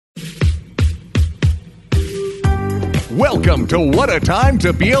Welcome to What a Time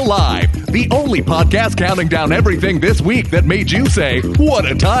to Be Alive, the only podcast counting down everything this week that made you say, what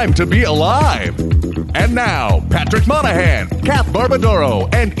a time to be alive. And now, Patrick Monahan, Kath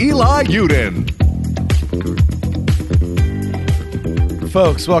Barbadoro, and Eli Uden.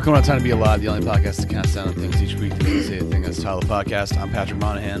 Folks, welcome to What a Time to Be Alive, the only podcast that counts down on things each week to say a thing that's the title of the podcast. I'm Patrick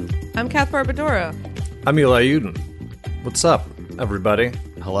Monahan. I'm Kath Barbadoro. I'm Eli Uden. What's up, everybody?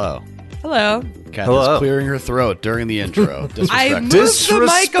 Hello. Hello. Kath Hello. is clearing her throat during the intro. I Disrespect. moved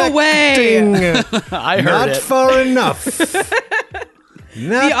the mic away. I heard Not it. far enough.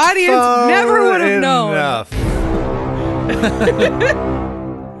 The audience never would have known.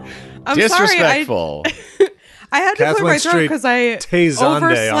 I'm Disrespectful. sorry. I had to Kath clear my went throat straight because I Tay-Zonde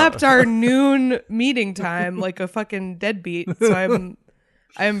overslept our noon meeting time like a fucking deadbeat. So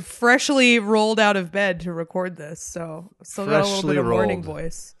I'm freshly rolled out of bed to record this. So still got a little Freshly bit of morning rolled.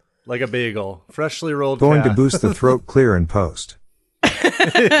 voice. Like a bagel. Freshly rolled Going to Kath. boost the throat clear in post.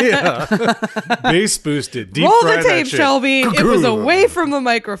 Bass boosted. Deep Roll fry the that tape, shit. Shelby. It was away from the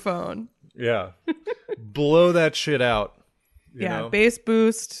microphone. Yeah. Blow that shit out. You Yeah, know? bass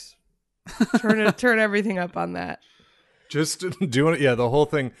boost. Turn everything up on that. Just doing it. Yeah, the whole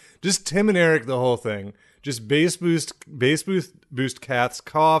thing. Just Tim and Eric, the whole thing. Just bass boost Kath's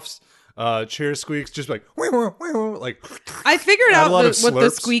coughs, chair squeaks, just like I figured Add a out lot of what the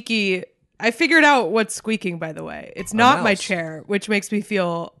slurps. squeaky. I figured out what's squeaking. By the way, it's not my mouse. chair, which makes me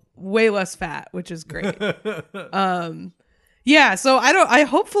feel way less fat, which is great. Yeah. So I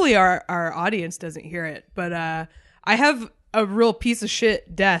hopefully our audience doesn't hear it, but I have a real piece of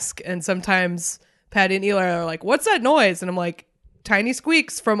shit desk, and sometimes Patty and Eli are like, "What's that noise?" And I'm like, "Tiny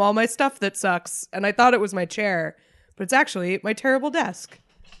squeaks from all my stuff that sucks." And I thought it was my chair, but it's actually my terrible desk.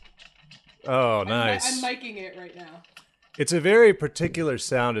 Oh, nice. I'm micing it right now. It's a very particular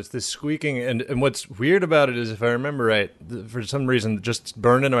sound. It's this squeaking, and what's weird about it is, if I remember right, for some reason, it just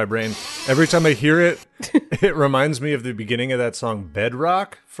burned into my brain. Every time I hear it, it reminds me of the beginning of that song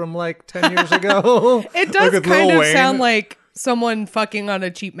 "Bedrock" from like 10 years ago. It does with kind Lil of Wayne. sound like someone fucking on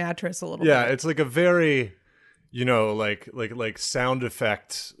a cheap mattress a little Yeah, bit. it's like a very, like sound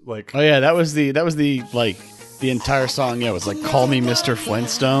effect. Like, Oh yeah, that was the like the entire song. Yeah, it was like "Call Me Mr.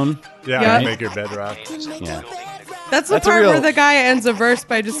 Flintstone." yeah, Yeah. make your bedrock. Yeah, That's the That's a part real- where the guy ends a verse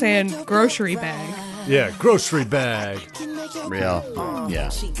by just saying grocery bag. Yeah, grocery bag. real. Yeah.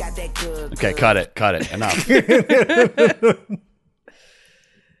 Okay, cut it. Enough.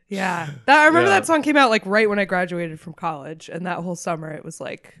 Yeah. I remember Yeah. that song came out like right when I graduated from college, and that whole summer it was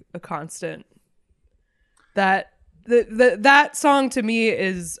like a constant. That song to me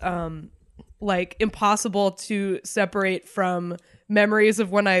is like impossible to separate from memories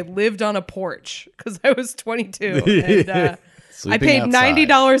of when I lived on a porch because I was 22 and I Sleeping paid outside.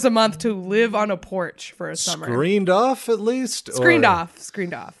 $90 a month to live on a porch for a summer. Screened off at least. Screened or off.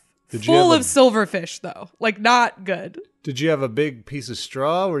 Did you Full have of silverfish though, like not good. Did you have a big piece of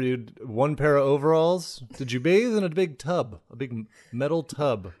straw? Were you one pair of overalls? Did you bathe in a big tub, a big metal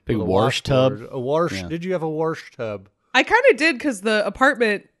tub, Big with a wash tub? washboard? A wash. Yeah. Did you have a wash tub? I kind of did because the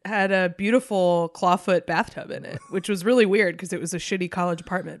apartment had a beautiful clawfoot bathtub in it, which was really weird because it was a shitty college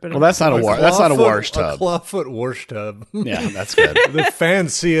apartment. But Well, that's not a that's not a wash A tub. clawfoot wash tub. Yeah, that's good. The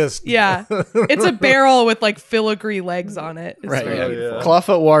fanciest. yeah, it's a barrel with like filigree legs on it. It's Right. very Yeah. beautiful.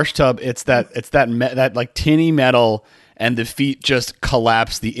 Clawfoot wash tub. It's that like tinny metal, and the feet just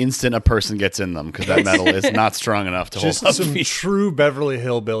collapse the instant a person gets in them because that metal is not strong enough to Just hold up some feet. true Beverly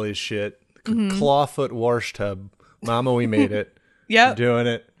Hillbillies shit. Mm-hmm. Clawfoot wash tub. Mama, we made it. Yep. Doing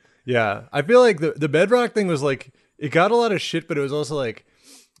it. Yeah. I feel like the bedrock thing was like, it got a lot of shit, but it was also like,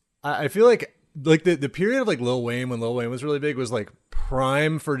 I feel like the period of like Lil Wayne, when Lil Wayne was really big, was like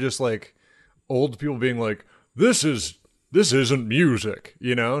prime for just like old people being like, this isn't music,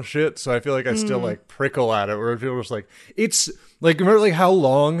 you know, shit. So I feel like I still like prickle at it, where people are just like, it's like, remember like how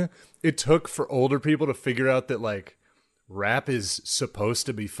long it took for older people to figure out that like rap is supposed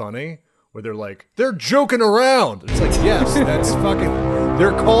to be funny? Where they're like, they're joking around. It's like, yes, that's fucking,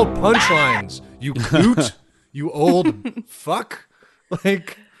 they're called punchlines. You coot, you old fuck.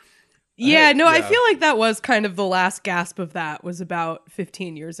 Like, Yeah, no, I yeah. feel like that was kind of the last gasp of that was about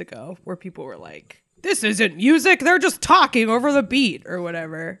 15 years ago, where people were like, "This isn't music; they're just talking over the beat or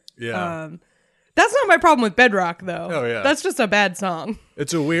whatever." Yeah. That's not my problem with Bedrock, though. Oh, yeah. That's just a bad song.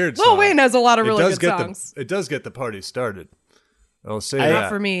 it's a weird Lil song. Wayne has a lot of really does good get songs. it does get the party started. I'll say Not that.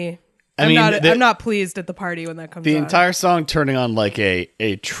 for me. I I'm mean, I'm not pleased at the party when that comes The on. entire song turning on like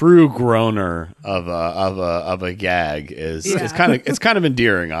a true groaner of a gag is Yeah. it's kind of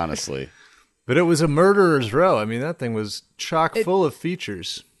endearing, honestly. But it was a murderer's row. I mean, that thing was chock full of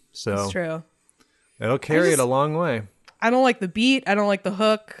features. So It's true. it'll carry I it just- a long way. I don't like the beat. I don't like the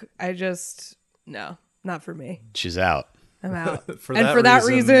hook. No, not for me. She's out. I'm out. For For that that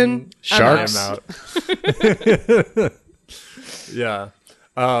reason, Sharks. I'm I'm out. Yeah.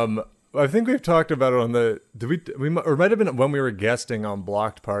 I think we've talked about it on the or it might have been when we were guesting on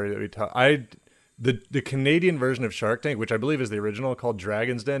Blocked Party that we talked. The Canadian version of Shark Tank, which I believe is the original, called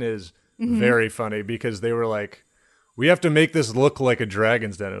Dragon's Den, is very funny because they were like, we have to make this look like a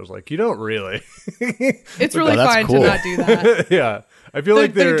Dragon's Den. It was like, you don't really. It's really that's fine cool. to not do that. Yeah. I feel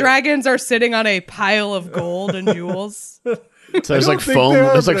like The dragons are sitting on a pile of gold and jewels. So there's like think foam. they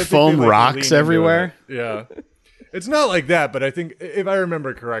are, There's but like I think foam they, like, lean rocks into everywhere. it. Yeah. It's not like that, but I think if I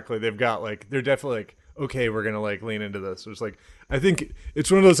remember correctly, they've got like, they're definitely like, okay, we're going to like lean into this. It's like, I think it's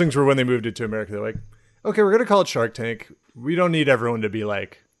one of those things where when they moved it to America, they're like, okay, we're going to call it Shark Tank. We don't need everyone to be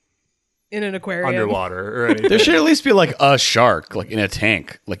like In an aquarium. underwater or anything. There should at least be like a shark, like in a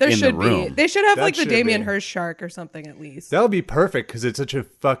tank, like There in should the be. room. They should have That like the should Damien be. Hirst shark or something at least. That would be perfect because it's such a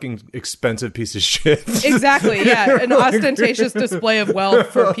fucking expensive piece of shit. Exactly, yeah. An ostentatious display of wealth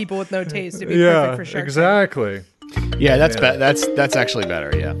for people with no taste to be perfect for Shark Tank. exactly. Yeah, that's actually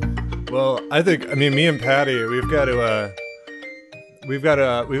better. Yeah. Well, I think me and Patty, we've got to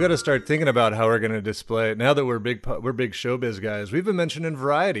start thinking about how we're going to display it. Now that we're big showbiz guys. We've been mentioned in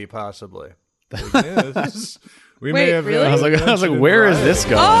Variety, possibly. We may Wait, have. really? I was like, mentioned in where is Variety. this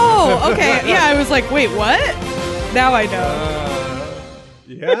going? Oh, okay. Yeah, I was like, wait, what? Now I know.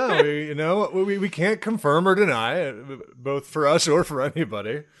 Yeah, we can't confirm or deny it, both for us or for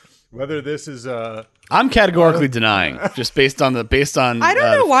anybody, whether this is I'm categorically denying, just based on. I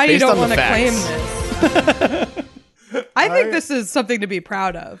don't know why you based don't on the want to claim facts. this. I think this is something to be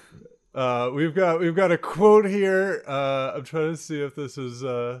proud of. we've got a quote here. I'm trying to see if this is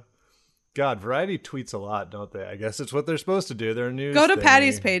God, Variety tweets a lot, don't they? I guess it's what they're supposed to do. They're a news. Go to thingy.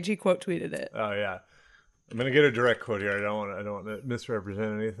 Patty's page. He quote tweeted it. Oh yeah, I'm gonna get a direct quote here. I don't want to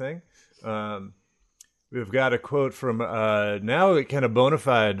misrepresent anything. We've got a quote from now a kind of bona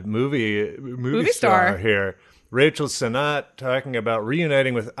fide movie star here, Rachel Sennott, talking about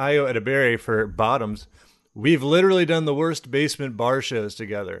reuniting with Ayo Edebiri for Bottoms. We've literally done the worst basement bar shows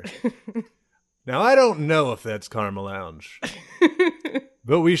together. Now I don't know if that's Karma Lounge,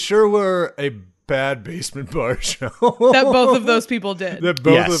 but we sure were a bad basement bar show That both of those people did. that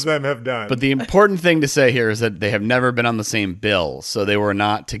both Yes. of them have done. But the important thing to say here is that they have never been on the same bill, so they were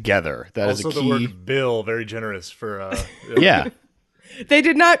not together. That is also a the key. word bill, very generous for Yeah, They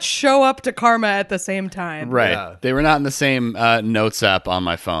did not show up to Karma at the same time. right. Yeah. They were not in the same notes app on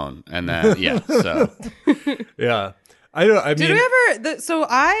my phone, and then so yeah. I Did mean, we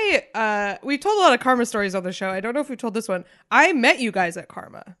ever? We've told a lot of Karma stories on the show. I don't know if we told this one. I met you guys at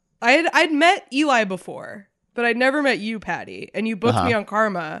Karma. I'd met Eli before, but I'd never met you, Patty. And you booked me on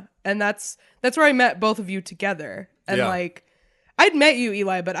Karma, and that's where I met both of you together. And Yeah. like, I'd met you,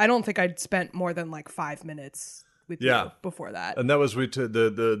 Eli, but I don't think I'd spent more than like 5 minutes with Yeah. you before that. and that was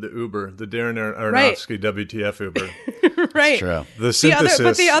the Uber, the Darren Aronofsky WTF Uber. Right. true. The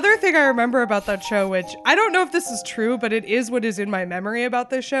synthesis. The other thing I remember about that show, which I don't know if this is true, but it is what is in my memory about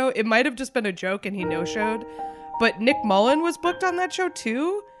this show. It might have just been a joke and he no-showed, but Nick Mullen was booked on that show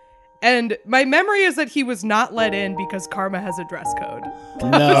too. And my memory is that he was not let in because Karma has a dress code.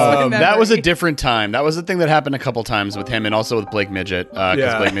 No, my that was a memory. different time. That was a thing that happened a couple times with him and also with Blake Midget, because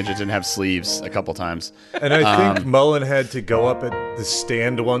Yeah. Blake Midget didn't have sleeves a couple times. And I think Mullen had to go up at the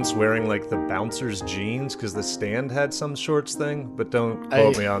stand once wearing like the bouncer's jeans because the stand had some shorts thing, but don't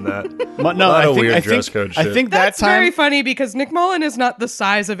quote me on that. No, A lot I of think, weird I dress think, code I shit. think That's that time. very funny because Nick Mullen is not the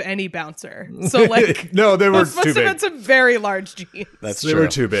size of any bouncer. So like, No, they were those must too have been been some very large jeans. That's they true. were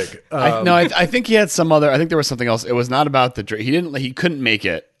too big. I think he had some other. I think there was something else. It was not about the. He couldn't make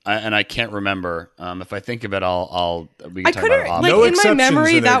it, and I can't remember. If I think of it, we can I talk couldn't about it off. like No in my exceptions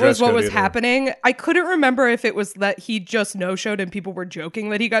memory in their that was dress what code was either. happening. I couldn't remember if it was that he just no-showed and people were joking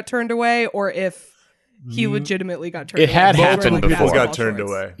that he got turned away, or if he legitimately got turned It away. had Wearing, happened like, before. People got basketball turned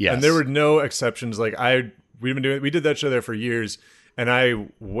shorts. away. Yes. And there were no exceptions. Like we did that show there for years, and I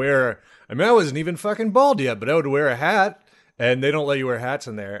wasn't even fucking bald yet, but I would wear a hat, and they don't let you wear hats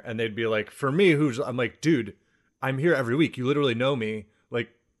in there, and they'd be like, for me, I'm like, dude, I'm here every week. You literally know me. Like,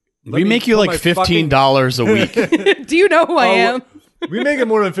 We make you like $15 a week. Do you know who I am? We make it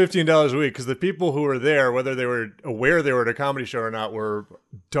more than $15 a week because the people who were there, whether they were aware they were at a comedy show or not, were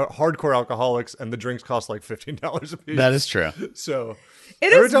hardcore alcoholics, and the drinks cost like $15 a piece. That is true. So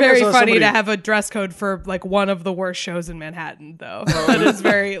It every is time I very saw funny somebody- to have a dress code for like one of the worst shows in Manhattan, though. That is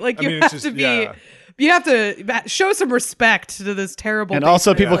very like I you mean, it's have just- to be. yeah. You have to show some respect to this terrible. And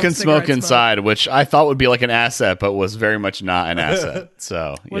also, basement people of can cigarette smoke inside, which I thought would be like an asset, but was very much not an asset.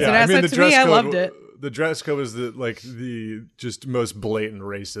 So Was yeah. an asset to me. I loved it. the dress code was the just most blatant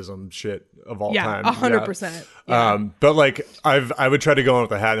racism shit of all Yeah, time. 100%. Yeah. But like I would try to go in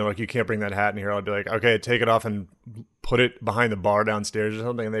with a hat and they're like, you can't bring that hat in here. I'd be like, okay, take it off and put it behind the bar downstairs or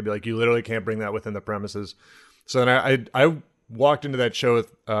something. And they'd be like, you literally can't bring that within the premises. So then I walked into that show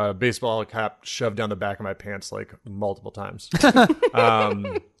with a baseball cap shoved down the back of my pants like multiple times.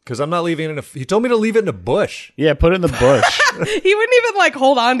 Because I'm not leaving it in a. He told me to leave it in a bush. Yeah, put it in the bush. He wouldn't even like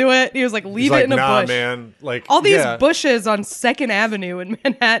hold on to it. He was like, leave He's it like, in a nah, bush. man. Like All these yeah. bushes on 2nd Avenue in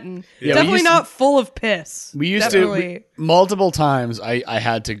Manhattan. Yeah, we Definitely used to- not full of piss. We used Definitely. multiple times. I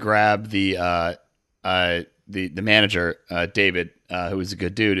had to grab the manager, David, who was a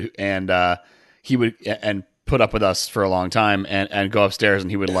good dude, and he would and put up with us for a long time, and go upstairs,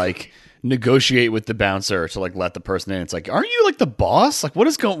 and he would like negotiate with the bouncer to like let the person in. It's like, aren't you like the boss? Like, what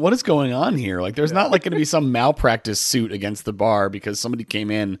is going on here? Like, there's not like going to be some malpractice suit against the bar because somebody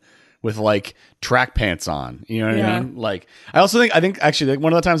came in with like track pants on. You know what I mean? Like, I think actually like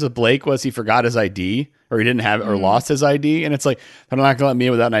one of the times with Blake was he forgot his ID or he didn't have it or lost his ID, and it's like, they're not gonna let me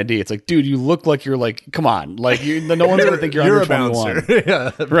in without an ID. It's like, dude, you look like you're like, come on, like no one's gonna think you're under a 21. bouncer.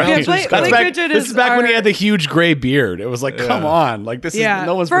 Yeah, Right. Yeah, Blake Ridgett this is back when he our- had the huge gray beard. It was like, come on, like this is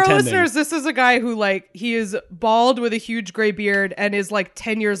no one's For our pretending. listeners, this is a guy who like he is bald with a huge gray beard and is like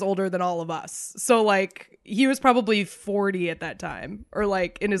 10 years older than all of us. So like he was probably 40 at that time or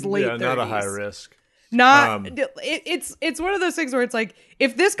like in his late 30s. not a high risk. It's one of those things where it's like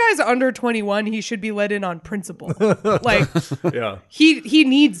if this guy's under 21, he should be let in on principle. Like Yeah. he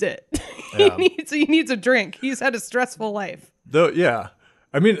needs it. he needs a drink. He's had a stressful life. Though, yeah.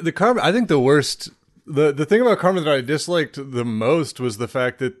 I mean, the karma. I think the worst. The thing about karma that I disliked the most was the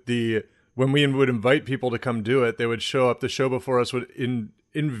fact that when we would invite people to come do it, they would show up. The show before us would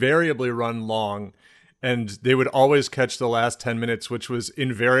invariably run long, and they would always catch the last 10 minutes, which was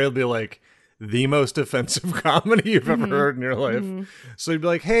invariably like the most offensive comedy you've ever heard in your life. So you'd be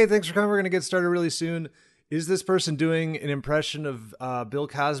like, hey, thanks for coming. We're going to get started really soon. Is this person doing an impression of Bill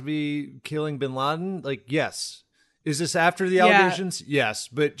Cosby killing bin Laden? Like, yes. Is this after the allegations? Yes.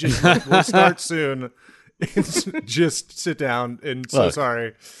 But just we'll start soon. Just sit down and so Look,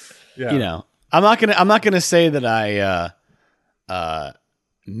 sorry. Yeah. You know, I'm not gonna say that I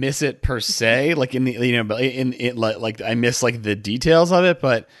miss it per se, like in the, you know, but in it like I miss like the details of it,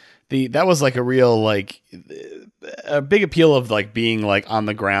 but that was like a real like a big appeal of like being like on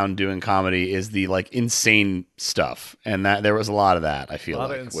the ground doing comedy is the like insane stuff, and that there was a lot of that. I feel A lot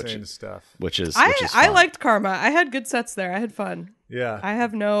like of insane stuff. which is I fun. liked Karma. I had good sets there. I had fun. Yeah.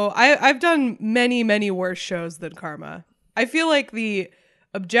 I've done many worse shows than Karma. I feel like the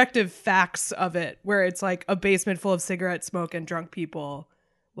objective facts of it, where it's like a basement full of cigarette smoke and drunk people,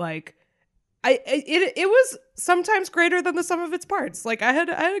 like it was sometimes greater than the sum of its parts. Like I had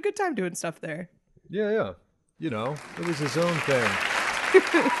a good time doing stuff there. Yeah. You know, it was his own thing.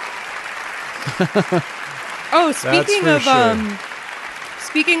 Oh, for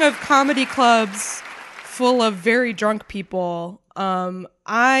speaking of comedy clubs full of very drunk people,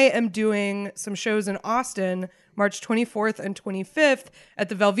 I am doing some shows in Austin, March 24th and 25th at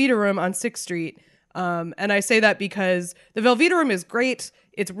the Velveeta Room on 6th Street. And I say that because the Velveeta Room is great.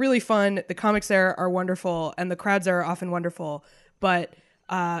 It's really fun. The comics there are wonderful, and the crowds there are often wonderful. But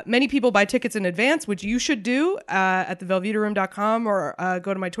many people buy tickets in advance, which you should do at thevelveetaroom.com or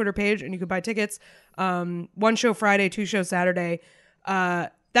go to my Twitter page and you can buy tickets. 1 show Friday, 2 shows Saturday.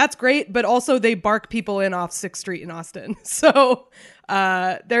 That's great, but also they bark people in off 6th Street in Austin. So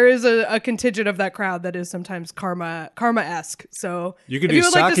there is a contingent of that crowd that is sometimes karma-esque. So You can if do you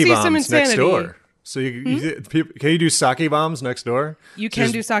would like to sake see some bombs next insanity, door. So can you do sake bombs next door? you can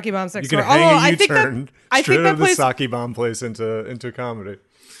Just- do sake bombs next You door. can hang I a think U-turn I straight think out that of the place. sake bomb place into comedy.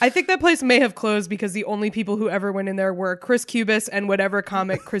 I think that place may have closed because the only people who ever went in there were Chris Cubis and whatever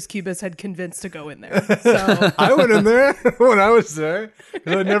comic Chris Cubis had convinced to go in there. So I went in there when I was there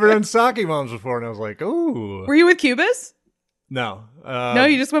because I'd never done sake bombs before, and I was like, "Ooh, were you with Cubis? no, No,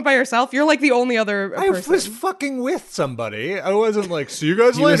 you just went by yourself. You're like the only other I person. was fucking with somebody. I wasn't like, see you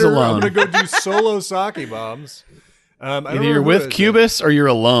guys He was later. I'm alone. gonna go do solo sake bombs." I don't Either remember you're who with I was Cubis or you're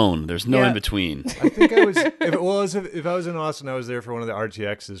alone. There's no Yeah. in between. I think I was. If I was in Austin, I was there for one of the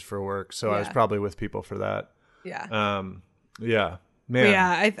RTXs for work, so I was Yeah. probably with people for that. Yeah. Yeah, But man.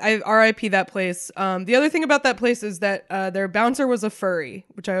 yeah, I RIP that place. The other thing about that place is that their bouncer was a furry,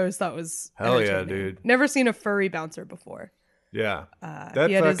 which I always thought was Hell yeah, entertaining. dude. Never seen a furry bouncer before. Yeah. That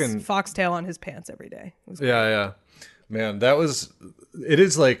He had fucking his foxtail on his pants every day. It was yeah. Man, it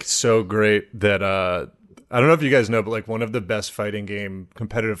is like so great that I don't know if you guys know, but like one of the best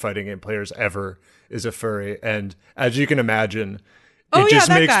competitive fighting game players ever is a furry. And as you can imagine, Oh, it yeah, just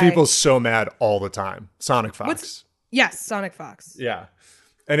that makes guy. people so mad all the time. Sonic Fox. What's- Yes, Sonic Fox. Yeah.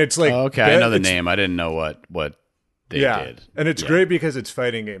 And it's like Oh, okay, I know the it's- name. I didn't know what they did. And it's Yeah. great because it's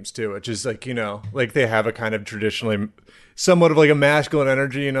fighting games too, which is like, like they have a kind of traditionally somewhat of like a masculine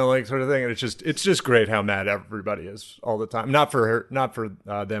energy, like sort of thing. And it's just great how mad everybody is all the time. Not for her, not for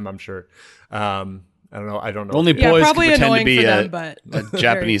them, I'm sure. I don't know. Only Yeah, boys probably can pretend to annoying be for a, them, but a very-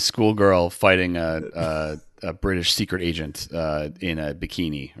 Japanese schoolgirl fighting a British secret agent in a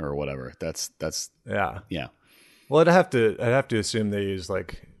bikini or whatever. That's Yeah. yeah. Well, I'd have to assume they use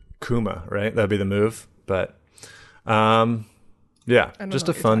like Kuma, right? That'd be the move. But, yeah, don't just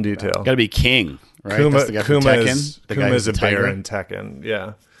know a what you're fun talking detail. Got to be King, right? Kuma, That's the guy from Kuma Tekken. is The guy Kuma who's is a bear tiger. in Tekken.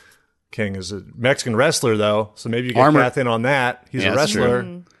 Yeah. King is a Mexican wrestler though, so maybe you get Armor- Kath in on that. He's Yeah, a that's true.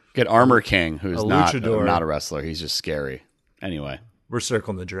 wrestler. Get Armor King, who's A not luchador. a wrestler. He's just scary. Anyway, We're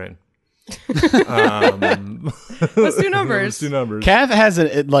circling the drain. Let's do numbers. Let's do numbers. Kath has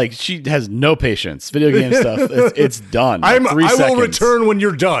she has no patience. Video game stuff, it's done. I 3 will seconds. return when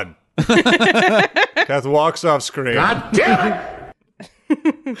you're done. Kath walks off screen.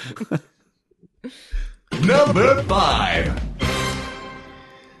 Number 5.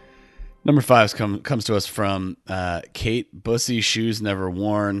 Number 5 comes to us from Kate Bussy Shoes Never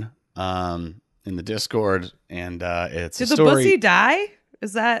Worn in the Discord, and it's Did a the story. bussy die?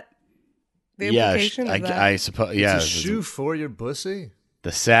 Is that the Yeah, implication of that? I suppose. Yeah, It's a it's shoe for your bussy.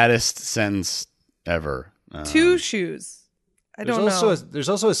 the saddest sentence ever. Two shoes. I don't know. There's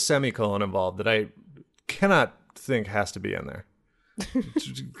also a semicolon involved that I cannot think has to be in there.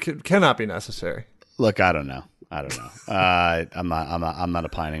 Cannot be necessary. Look, I don't know. I'm not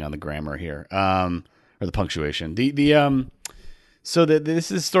opining on the grammar here, or the punctuation. So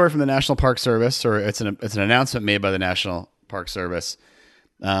this is a story from the National Park Service, or it's an announcement made by the National Park Service,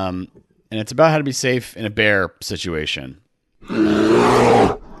 and it's about how to be safe in a bear situation.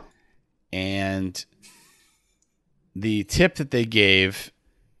 And the tip that they gave,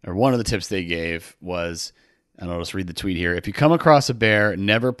 or one of the tips they gave, was, and I'll just read the tweet here: if you come across a bear,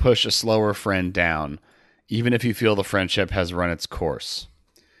 never push a slower friend down, even if you feel the friendship has run its course.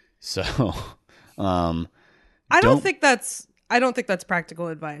 So, I don't think that's practical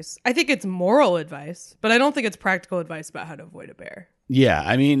advice. I think it's moral advice, but I don't think it's practical advice about how to avoid a bear. yeah,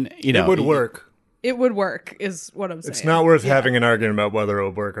 I mean, It would work. It would work, is what I'm saying. It's not worth having an argument about whether it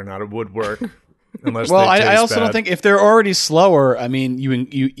would work or not. It would work. Unless Well, they I taste also don't bad. think if they're already slower. I mean,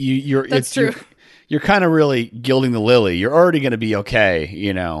 you're That's true. You're kind of really gilding the lily. You're already going to be okay,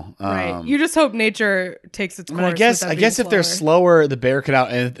 Right. You just hope nature takes its I course. mean, with I them guess being if they're slower. slower, the bear can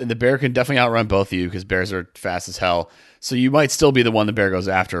and the bear can definitely outrun both of you because bears are fast as hell. So you might still be the one the bear goes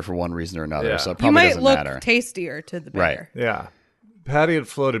after for one reason or another. Yeah. So it you probably might doesn't look matter. tastier to the Right. bear. Yeah. Patty had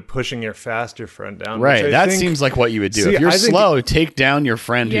floated pushing your faster friend down. Right. which I That think- seems like what you would do. See, If you're I think- slow, take down your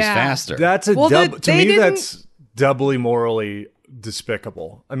friend who's Yeah. faster. That's a Well, to they me. didn't- That's doubly morally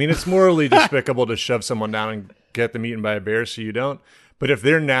despicable. I mean, it's morally despicable to shove someone down and get them eaten by a bear, so you don't. But if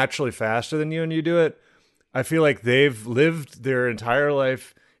they're naturally faster than you and you do it, I feel like they've lived their entire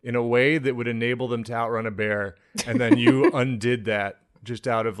life in a way that would enable them to outrun a bear, and then you undid that just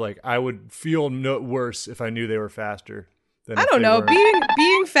out of like, I would feel no worse if I knew they were faster. Than I if don't they know. weren't.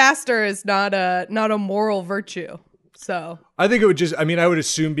 Being faster is not a moral virtue. So I think it would just. I mean, I would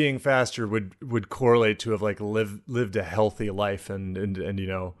assume being faster would correlate to have like lived a healthy life and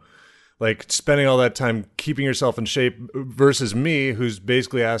like spending all that time keeping yourself in shape versus me, who's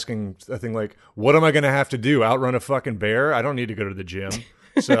basically asking a thing like, "What am I going to have to do? Outrun a fucking bear? I don't need to go to the gym."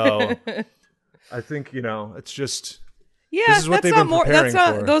 So I think it's just. yeah, This is what that's they've not been preparing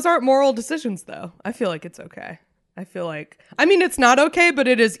for. Those aren't moral decisions, though. I feel like it's okay. I mean, it's not okay, but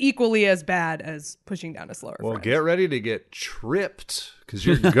it is equally as bad as pushing down a slower Well, friend. get ready to get tripped because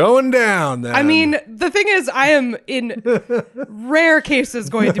you're going down. Then. I mean, the thing is, I am in rare cases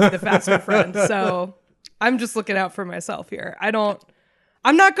going to be the faster friend, so I'm just looking out for myself here.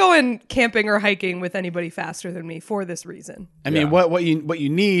 I'm not going camping or hiking with anybody faster than me for this reason. I mean, what you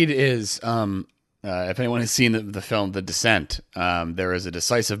need is if anyone has seen the film The Descent, there is a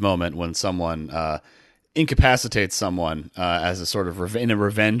decisive moment when someone incapacitates someone as a sort of in a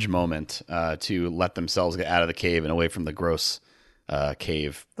revenge moment to let themselves get out of the cave and away from the gross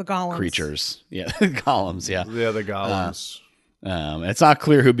cave The golems. creatures. Yeah, golems. Yeah. yeah, the golems. It's not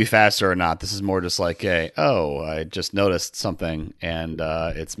clear who'd be faster or not. This is more just like I just noticed something and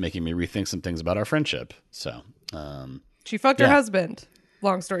it's making me rethink some things about our friendship. So She fucked her Yeah. husband.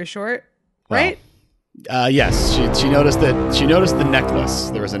 Long story short, right? yes, she noticed the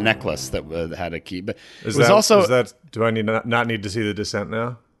necklace. There was a necklace that had a key, but Is it was that also is that? Do I not need to see The Descent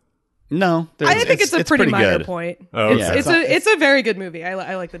now? No, I think it's a pretty minor good. point. Oh, It's, okay. it's a very good movie.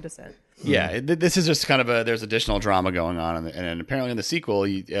 I like The Descent. Yeah, this is just kind of there's additional drama going on, and apparently in the sequel,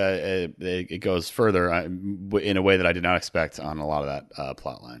 it goes further in a way that I did not expect on a lot of that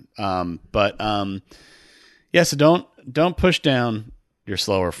plot line. Yeah, so don't push down your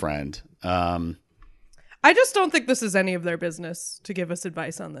slower friend. I just don't think this is any of their business to give us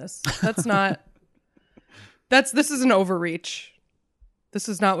advice on this. That's not. This is an overreach. This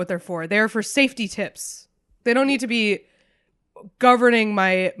is not what they're for. They're for safety tips. They don't need to be governing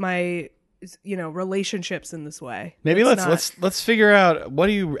my relationships in this way. Maybe It's let's figure out, what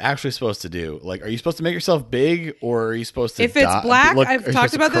are you actually supposed to do? Like, are you supposed to make yourself big, or are you supposed to? If it's black, are I've you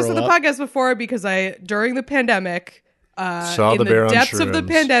talked supposed to about this curl on the up? podcast before because during the pandemic, Saw in the bear the on depths of the shrooms.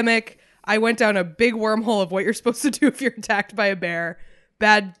 pandemic, I went down a big wormhole of what you're supposed to do if you're attacked by a bear.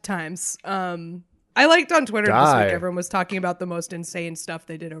 Bad times. I liked on Twitter this Die. week, everyone was talking about the most insane stuff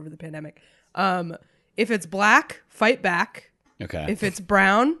they did over the pandemic. If it's black, fight back. Okay. If it's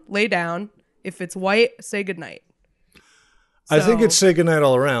brown, lay down. If it's white, say goodnight. I think So- it's say goodnight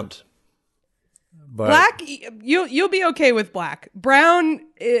all around. But Black, you'll be okay with black. Brown,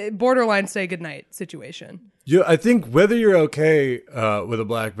 borderline say goodnight situation. I think whether you're okay with a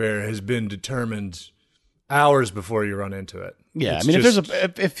black bear has been determined hours before you run into it. Yeah, It's I mean, just-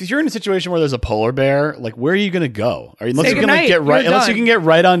 if you're in a situation where there's a polar bear, like, where are you going to go? Unless Say you can goodnight. get right, You're unless you done. can get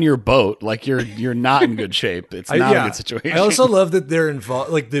right on your boat, like you're not in good shape. It's not a good situation. I also love that they're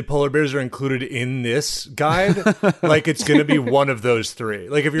involved. Like the polar bears are included in this guide. Like it's going to be one of those three.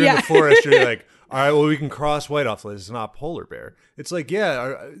 Like if you're in Yeah. the forest, you're like, all right, well we can cross white off. It's not a polar bear. It's like,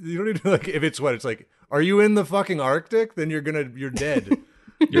 yeah, you don't need to like if it's what it's like. Are you in the fucking Arctic? Then you're dead.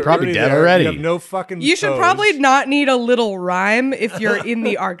 You're probably dead there. already. You have no fucking. You should toes. probably not need a little rhyme if you're in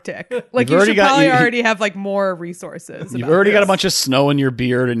the Arctic. Like You've you already should got- probably you- already have like more resources. You've about already got a this. bunch of snow in your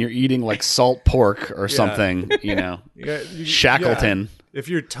beard, and you're eating like salt pork or something. You know, You Shackleton. yeah. If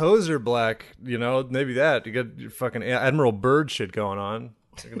your toes are black, maybe that you got your fucking Admiral Byrd shit going on.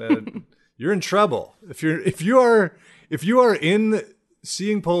 You're in trouble. If you are in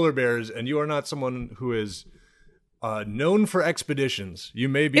seeing polar bears and you are not someone who is known for expeditions, you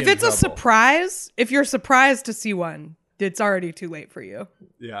may be. If in it's a trouble. surprise, if you're surprised to see one, it's already too late for you.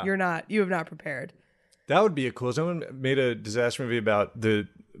 Yeah, You have not prepared. that would be a cool. Someone made a disaster movie about the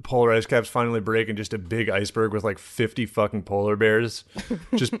polar ice caps finally break and just a big iceberg with like 50 fucking polar bears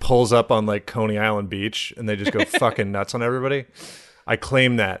just pulls up on like Coney Island Beach and they just go fucking nuts on everybody. I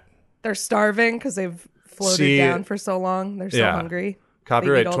claim that. They're starving because they've floated See- down for so long. They're so Yeah. hungry.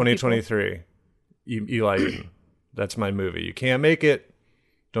 Copyright They eat all the people. 2023. Eli Eaton. That's my movie. You can't make it.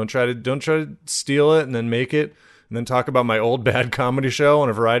 Don't try to steal it and then make it and then talk about my old bad comedy show on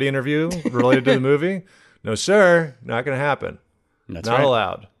a Variety interview related to the movie. No, sir, not going to happen. That's Not right.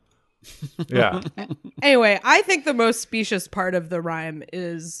 allowed. Yeah. Anyway, I think the most specious part of the rhyme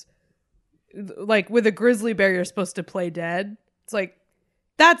is like with a grizzly bear, you're supposed to play dead. It's like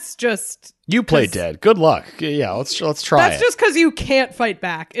that's just You play 'cause- dead. Good luck. Yeah, let's try That's it. just because you can't fight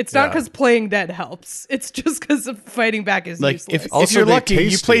back. It's not Yeah. because playing dead helps. It's just because fighting back is Like useless. if Also, you're they lucky, you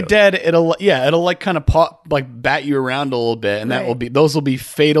taste play you. dead. It'll like kind of bat you around a little bit, and Right. those will be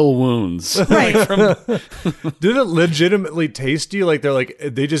fatal wounds. right. Did it legitimately taste you? Like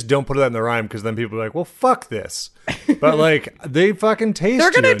they just don't put that in the rhyme because then people are like, well, fuck this. But like they fucking taste. They're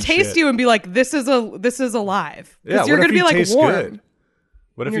gonna you and taste shit. you and be like, "This is alive." Yeah. Because you're what if gonna be you like taste warm. good?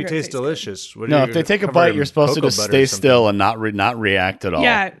 What if You're you gonna taste taste good. delicious? What are No, you if they gonna take a cover bite, in you're supposed to cocoa just butter stay or something? still and not react at all.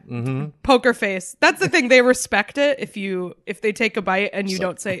 Yeah, Mm-hmm. poker face. That's the thing. They respect it if they take a bite and you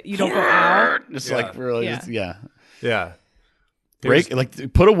don't go ow. Just Yeah. like really, Yeah. just, yeah. Yeah. Break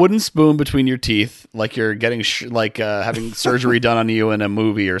like put a wooden spoon between your teeth, like you're getting having surgery done on you in a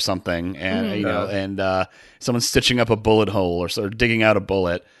movie or something, and and someone's stitching up a bullet hole or sort of digging out a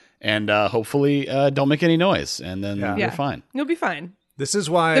bullet, and hopefully don't make any noise, and then Yeah. you're fine. You'll be fine. This is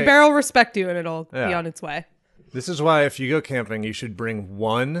why The bear will respect you and it'll be Yeah. on its way. This is why if you go camping, you should bring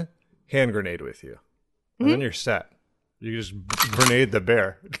one hand grenade with you, and then you're set. You just grenade the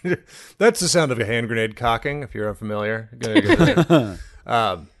bear. That's the sound of a hand grenade cocking. If you're unfamiliar,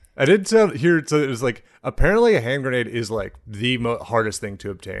 I did hear so it was like apparently a hand grenade is like the hardest thing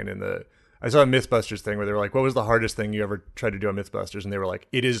to obtain. I saw a MythBusters thing where they were like, "What was the hardest thing you ever tried to do on MythBusters?" And they were like,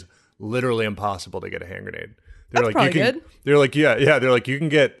 "It is literally impossible to get a hand grenade." They're That's like, "You probably can." good. They're like, "Yeah." They're like, "You can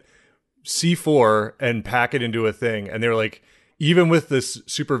get C4 and pack it into a thing," and they're like, even with this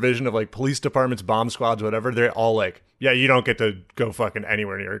supervision of like police departments, bomb squads, whatever, they're all like, yeah, you don't get to go fucking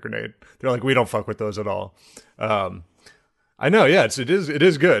anywhere near a grenade. They're like, we don't fuck with those at all. I know, yeah, it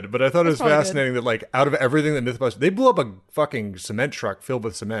is good, but I thought it was probably fascinating that like out of everything that MythBusters, they blew up a fucking cement truck filled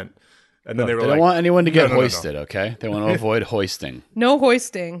with cement, And then they were They like, don't want anyone to get no. hoisted, okay? They want to avoid hoisting. No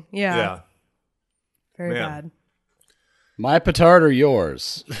hoisting. Yeah. Yeah. Very Man. bad. My petard or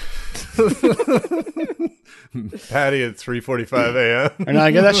yours? Patty at 3:45 a.m. Or no,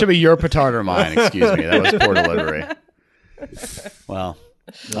 I guess that should be your petard or mine. Excuse me. That was poor delivery. Well,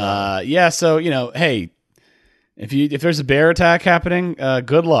 yeah. So hey, if there's a bear attack happening,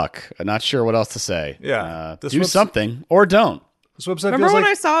 good luck. I'm not sure what else to say. Yeah. Do something or don't. This website Remember feels when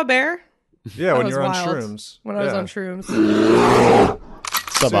like I saw a bear? yeah, when was you're on wild. shrooms. When I was Yeah. on shrooms.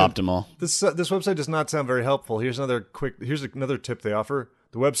 Suboptimal. This website does not sound very helpful. Here's another tip they offer.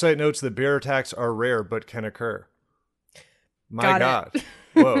 The website notes that bear attacks are rare but can occur. My Got God. it.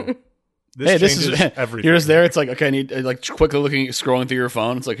 Whoa. This changes is everything. You're just there. It's like, okay, I need like quickly scrolling through your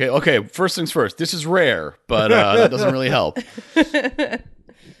phone. It's like, hey, okay, first things first. This is rare, but that doesn't really help.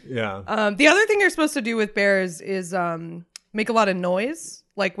 Yeah. The other thing you're supposed to do with bears is make a lot of noise.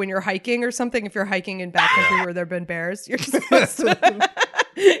 Like when you're hiking or something, if you're hiking in backcountry where there have been bears, you're supposed to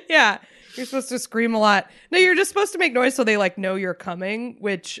yeah. You're supposed to scream a lot. No, you're just supposed to make noise so they like know you're coming,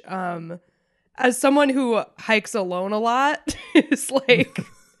 which as someone who hikes alone a lot is like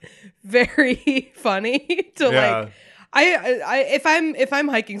very funny to Yeah. like I if I'm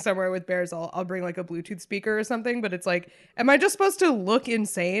hiking somewhere with bears, I'll bring like a Bluetooth speaker or something, but it's like, am I just supposed to look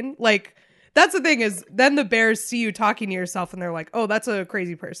insane? Like that's the thing is then the bears see you talking to yourself and they're like, oh, that's a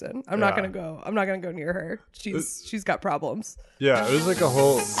crazy person. I'm not gonna go near her. She's got problems. Yeah, it was like a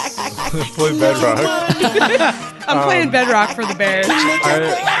whole play Bedrock. I'm playing Bedrock for the bears.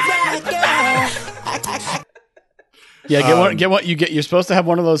 Yeah, get one. You're supposed to have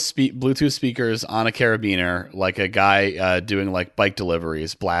one of those Bluetooth speakers on a carabiner, like a guy doing like bike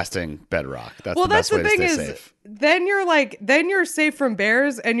deliveries, blasting Bedrock. That's the best way to stay safe. Then you're safe from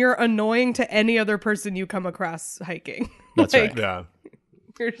bears and you're annoying to any other person you come across hiking. That's right. Yeah.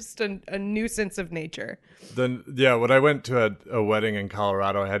 You're just a nuisance of nature. Then when I went to a wedding in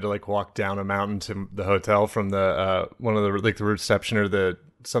Colorado, I had to like walk down a mountain to the hotel from the one of the like the reception or the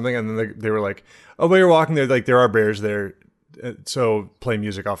something, and then they were like, "Oh, while you're walking there, like there are bears there, so play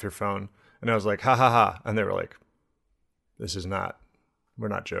music off your phone." And I was like, "Ha ha ha!" And they were like, we're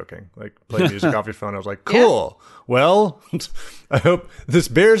not joking. Like play music off your phone. I was like, "Cool. Yeah. Well, I hope this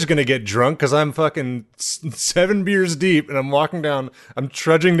bear's gonna get drunk because I'm fucking 7 beers deep, and I'm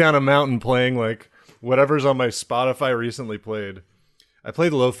trudging down a mountain playing like whatever's on my Spotify recently played. I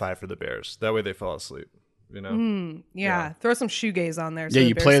played lo-fi for the bears. That way they fall asleep. You know? Yeah. Throw some shoegaze on there. So Yeah, the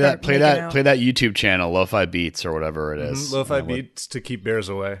you bears play start that making out. play that YouTube channel, Lo-Fi Beats or whatever it is. Lo-fi beats to keep bears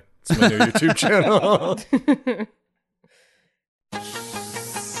away. It's my new YouTube channel.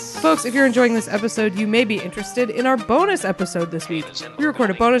 Folks, if you're enjoying this episode, you may be interested in our bonus episode this week. We record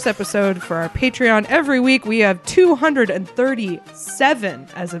a bonus episode for our Patreon every week. We have 237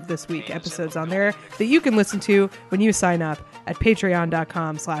 as of this week episodes on there that you can listen to when you sign up at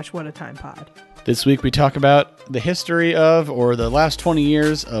patreon.com/whatatimepod. This week we talk about the history of, or the last 20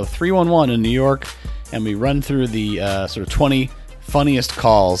 years of 311 in New York, and we run through the sort of 20 funniest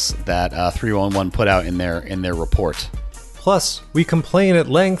calls that 311 put out in their report. Plus, we complain at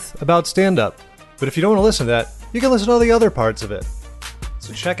length about stand-up. But if you don't want to listen to that, you can listen to all the other parts of it.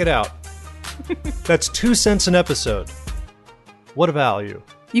 So check it out. That's 2 cents an episode. What a value.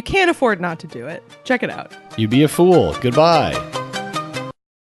 You can't afford not to do it. Check it out. You'd be a fool. Goodbye.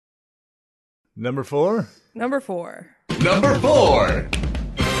 Number 4? Number 4.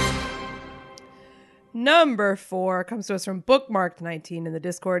 Number 4 comes to us from Bookmarked19 in the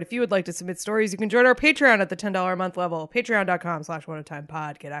Discord. If you would like to submit stories, you can join our Patreon at the $10 a month level.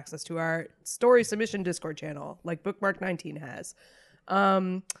 Patreon.com/whatatimepod. Get access to our story submission Discord channel, like Bookmark19 has.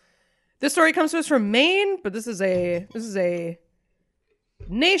 This story comes to us from Maine, but this is a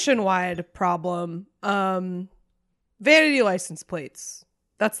nationwide problem. Vanity license plates.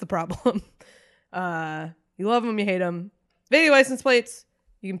 That's the problem. You love them, you hate them. Vanity license plates.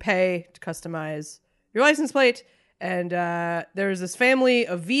 You can pay to customize your license plate. And there's this family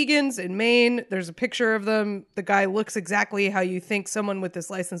of vegans in Maine. There's a picture of them. The guy looks exactly how you think someone with this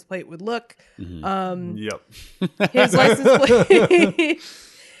license plate would look. Yep. His license plate.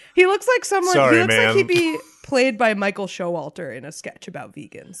 He looks like someone. Sorry, he looks man. like he'd be played by Michael Showalter in a sketch about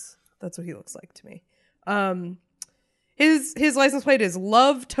vegans. That's what he looks like to me. His license plate is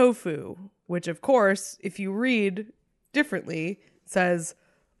Love Tofu, which of course, if you read differently, says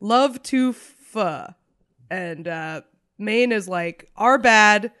Love to Pho. And Maine is like, our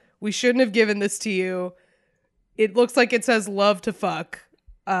bad. We shouldn't have given this to you. It looks like it says love to fuck.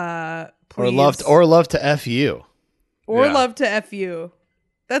 Please. Or love to F you. Or Yeah. love to F you.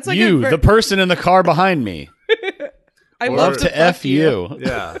 That's like The person in the car behind me. I Love to F you.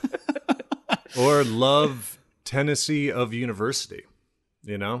 Yeah. Or love Tennessee of university.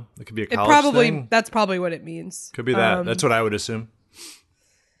 You know, it could be a college thing. That's probably what it means. Could be that. That's what I would assume.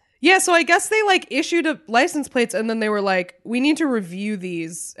 Yeah, so I guess they like issued a license plates and then they were like, we need to review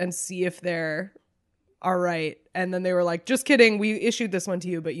these and see if they're all right. And then they were like, just kidding, we issued this one to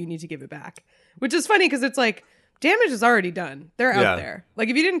you, but you need to give it back. Which is funny because it's like damage is already done. They're out there. Like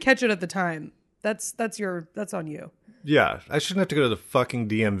if you didn't catch it at the time, that's on you. Yeah, I shouldn't have to go to the fucking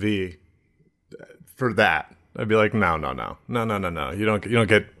DMV for that. I'd be like, no. You don't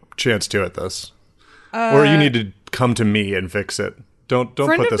get a chance to at this. Or you need to come to me and fix it. Don't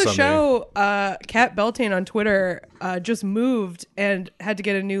Friend put this of the on show, Kat Beltane on Twitter, just moved and had to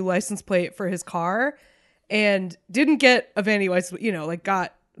get a new license plate for his car and didn't get a vanity license, like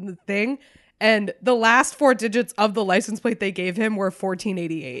got the thing. And the last 4 digits of the license plate they gave him were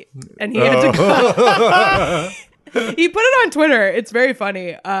 1488. And he had to go. He put it on Twitter. It's very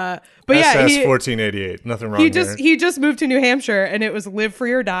funny. But yeah, SS 1488. Nothing wrong there. He just moved to New Hampshire and it was live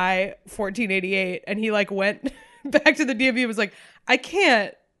free or die 1488. And he like went back to the DMV and was like, I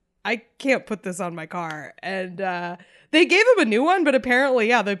can't put this on my car. And they gave him a new one, but apparently,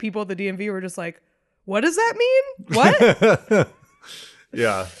 the people at the DMV were just like, what does that mean? What?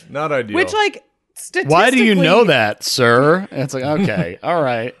 Yeah, not ideal. Which, like, statistically... Why do you know that, sir? And it's like, okay, all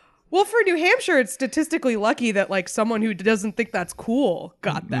right. Well, for New Hampshire, it's statistically lucky that, like, someone who doesn't think that's cool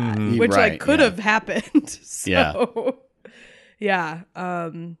got that, which, Right, like, could have happened. So, Yeah.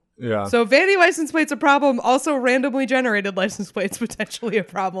 Yeah. So vanity license plates a problem. Also, randomly generated license plates potentially a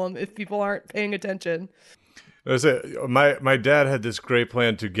problem if people aren't paying attention. My dad had this great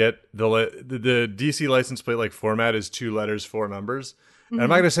plan to get the DC license plate like format is 2 letters, 4 numbers. And I'm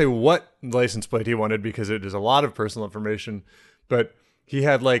not going to say what license plate he wanted because it is a lot of personal information, but he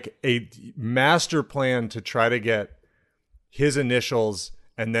had like a master plan to try to get his initials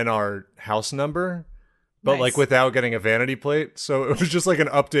and then our house number, but Nice. like without getting a vanity plate. So it was just like an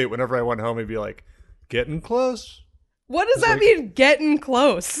update whenever I went home. He'd be like, getting close. What does that mean, getting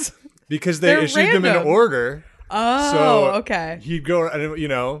close? Because they They're issued them in random. order. Oh, So okay. He'd go, and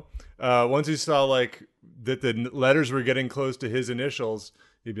once he saw like that the letters were getting close to his initials,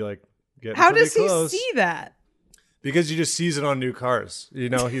 he'd be like, "Getting How pretty does he close." see that? Because he just sees it on new cars. He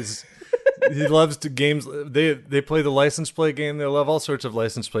loves to games. They play the license plate game. They love all sorts of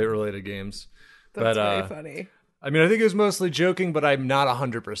license plate related games. That's but very funny. I mean, I think it was mostly joking, but I'm not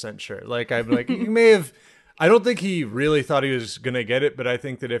 100% sure. Like I'm like, you may have. I don't think he really thought he was gonna get it, but I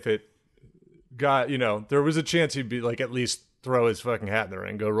think that if it got, there was a chance he'd be like at least throw his fucking hat in the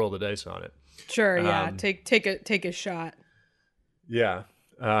ring, go roll the dice on it. Sure, yeah. Take a shot. Yeah.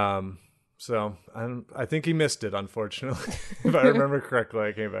 So I think he missed it, unfortunately. If I remember correctly,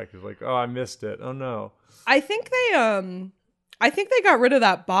 I came back. He was like, "Oh, I missed it. Oh no." I think they got rid of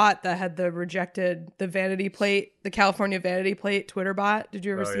that bot that had the vanity plate, the California vanity plate Twitter bot. Did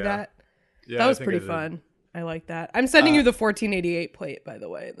you ever see yeah. that? Yeah, That I was think pretty I did. fun. I like that. I'm sending you the 1488 plate, by the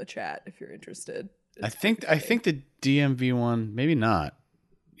way, in the chat if you're interested. I think the DMV one, maybe not.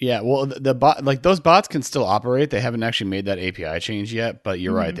 Yeah, well, the bot, like those bots can still operate. They haven't actually made that API change yet, but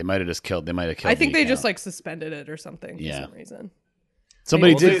you're right. They might have just killed. They might have killed. I think the they just account. like suspended it or something for some reason.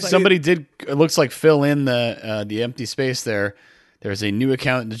 Somebody Maybe did. Somebody did. It looks like fill in the empty space there. There's a new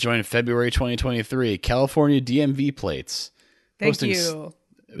account to join in February 2023. California DMV plates. Thank Posting you.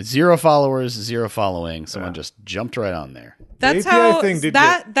 0 followers, 0 following. Someone just jumped right on there. That's API how thing did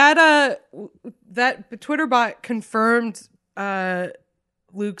that Twitter bot confirmed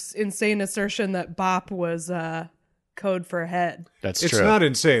Luke's insane assertion that BOP was code for head. That's It's true. not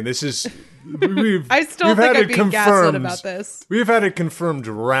insane. This is. I still we've think had I'm it being gaslit confirmed. about this. We've had it confirmed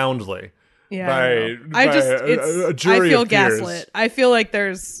roundly. Yeah, by a jury I feel of peers. gaslit. I feel like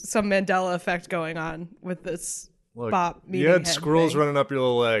there's some Mandela effect going on with this Look, BOP. you had squirrels running up your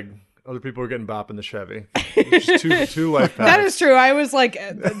little leg. Other people were getting bop in the Chevy. It's just two life paths. That is true. I was like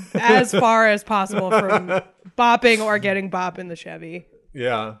as far as possible from bopping or getting bop in the Chevy.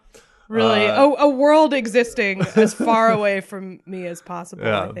 Yeah. Really, a world existing as far away from me as possible.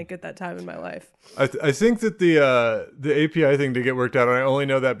 Yeah. I think at that time in my life. I think that the API thing to get worked out, and I only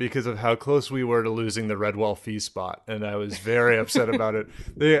know that because of how close we were to losing the Redwall fee spot, and I was very upset about it.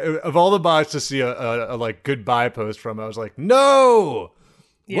 Of all the bots to see a like goodbye post from, I was like, no.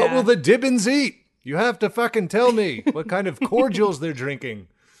 What Yeah. will the Dibbins eat? You have to fucking tell me what kind of cordials they're drinking.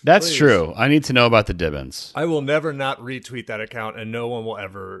 That's Please. true. I need to know about the Dibbins. I will never not retweet that account, and no one will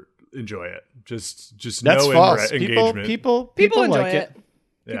ever enjoy it. Just That's no false. engagement. People Enjoy like it.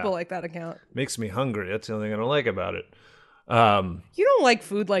 Yeah. People like that account. Makes me hungry. That's the only thing I don't like about it. You don't like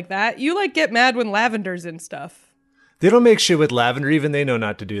food like that. You like get mad when lavender's in stuff. They don't make shit with lavender. Even they know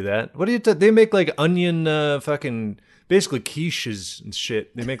not to do that. What do you? They make like onion, fucking basically quiches and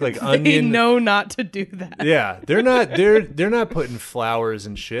shit. They make like They onion. know not to do that. Yeah, they're not. They're not putting flowers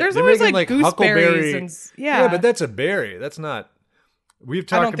and shit. There's they're always, making like, gooseberries huckleberry. and yeah. but that's a berry. That's not. We've I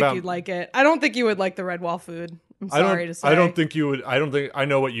talked don't about. think you'd like it. I don't think you would like the Redwall food. I'm sorry to say. I don't think you would. I don't think. I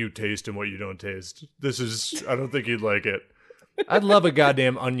know what you taste and what you don't taste. This is. I don't think you'd like it. I'd love a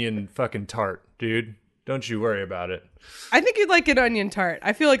goddamn onion fucking tart, dude. Don't you worry about it. I think you'd like an onion tart.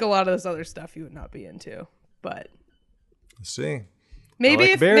 I feel like a lot of this other stuff you would not be into, but Let's see. maybe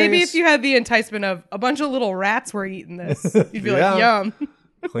like if berries. you had the enticement of a bunch of little rats were eating this, you'd be Yeah. like, yum.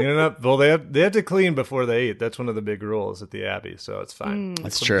 Cleaning up. Well, they have to clean before they eat. That's one of the big rules at the Abbey, so it's fine.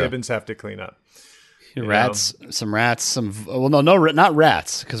 That's Some true. Gibbons have to clean up. Rats, some rats, not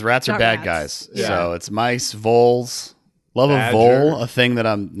rats, because rats are Not bad rats. guys. Yeah. So it's mice, voles. Love a Badger. vole, a thing that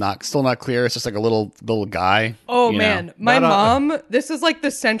I'm still not clear. It's just like a little guy. Oh you know? man, my Not a- mom. This is like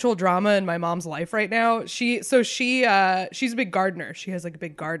the central drama in my mom's life right now. She's a big gardener. She has like a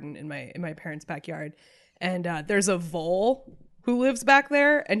big garden in my parents' backyard, and there's a vole who lives back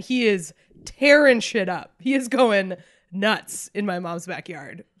there, and he is tearing shit up. He is going nuts in my mom's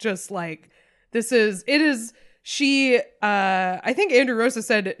backyard. Just like it is. She, I think Andrew Rosa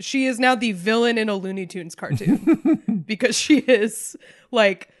said she is now the villain in a Looney Tunes cartoon because she is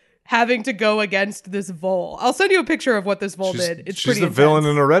like having to go against this vole. I'll send you a picture of what this vole did. It's she's pretty the intense. villain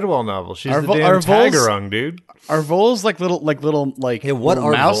in a Redwall novel. She's Are the vo- damn are voles- Tagarung, dude. Are voles like little what little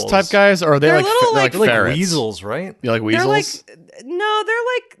are mouse voles? type guys, or are they They're like little, they're like- like Like ferrets? weasels, right? You like They're weasels?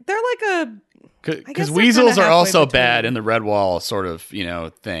 they're like a. I guess Because they're weasels kinda are also halfway bad between. in the red wall sort of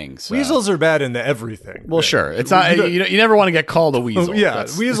thing. So. Weasels are bad into everything. Well, sure. It's not. You never want to get called a weasel. Yeah,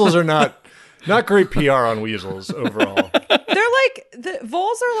 That's- weasels are not great PR on weasels overall. They're like the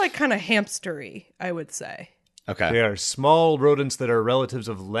voles are like kind of hamstery, I would say. Okay. They are small rodents that are relatives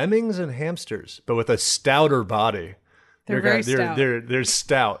of lemmings and hamsters, but with a stouter body. They're very stout. They're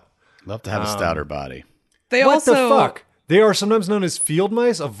stout. Love to have a stouter body. They What also the fuck? They are sometimes known as field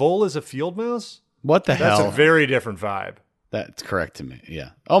mice. A vole is a field mouse. What the That's hell? a very different vibe. That's correct to me. Yeah.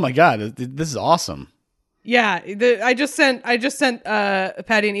 Oh my god, this is awesome. Yeah, I just sent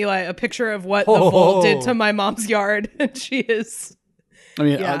Patty and Eli a picture of what the vole did to my mom's yard, and she is I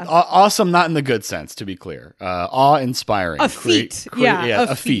mean, Yeah. awesome, not in the good sense, to be clear. Awe-inspiring. A feat. Yeah,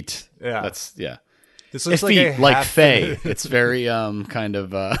 a feat. Yeah. That's This a looks like feat, a like half- Faye. It's very kind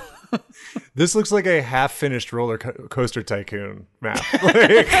of. This looks like a half-finished roller coaster tycoon map.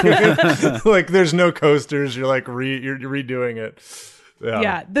 Like there's no coasters. You're like you're redoing it.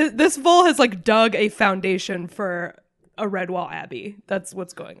 yeah. This vole has like dug a foundation for a Redwall Abbey. That's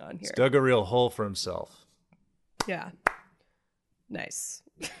what's going on here. Dug a real hole for himself. Yeah, nice.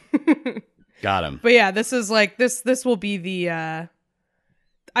 Got him. But yeah, this is like this will be the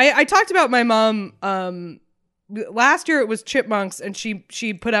I talked about my mom last year. It was chipmunks, and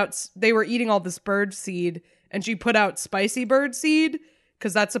she put out, they were eating all this bird seed, and she put out spicy bird seed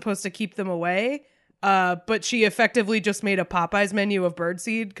because that's supposed to keep them away. But she effectively just made a Popeyes menu of bird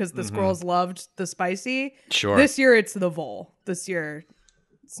seed because the squirrels loved the spicy. Sure. This year it's the vole. This year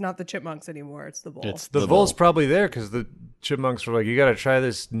it's not the chipmunks anymore. It's the vole. It's The vole's probably there because the chipmunks were like, "You got to try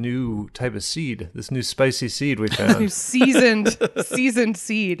this new type of seed, this new spicy seed we New found." seasoned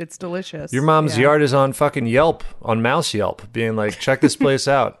seed. It's delicious. Your mom's Yeah. yard is on fucking Yelp, on Mouse Yelp, being like, "Check this place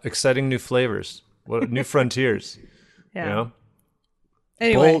out, exciting new flavors, what new frontiers." Yeah. You know,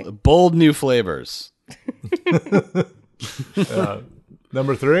 Anyway, bold new flavors.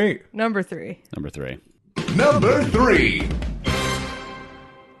 number 3. number 3. Number 3. Number 3.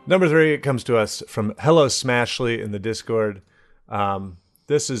 Number 3 comes to us from Hello Smashly in the Discord.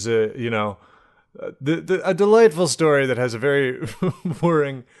 This is a a delightful story that has a very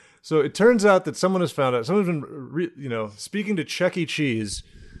boring. So it turns out that someone's been speaking to Chuck E. Cheese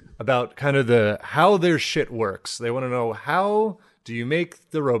about kind of how their shit works. They want to know, how do you make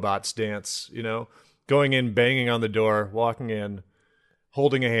the robots dance? Going in, banging on the door, walking in,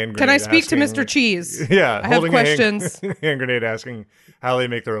 holding a hand grenade. Can I speak to asking- Mr. Cheese? Yeah, I have holding a questions. hand grenade, asking how they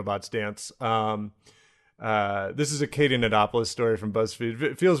make the robots dance. This is a Katie Nadopoulos story from BuzzFeed.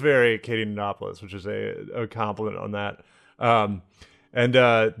 It feels very Katie Nadopoulos, which is a compliment on that. And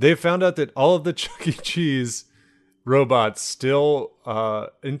they found out that all of the Chuck E. Cheese robots still,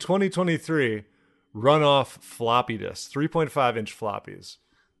 in 2023, run off floppy disks, 3.5-inch floppies.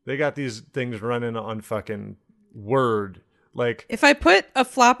 They got these things running on fucking Word. Like, If I put a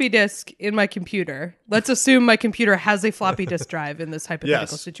floppy disk in my computer, let's assume my computer has a floppy disk drive in this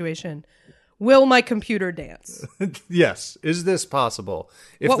hypothetical Yes. situation. Will my computer dance? yes, is this possible?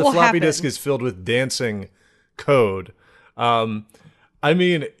 If What the will floppy happen? disk is filled with dancing code. I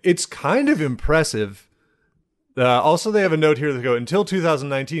mean, it's kind of impressive. Also, they have a note here that go, until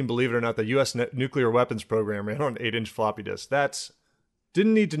 2019, believe it or not, the U.S. nuclear weapons program ran on 8-inch floppy disks.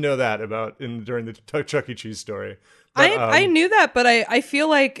 Didn't need to know that during the Chuck E. Cheese story. But, I knew that, but I feel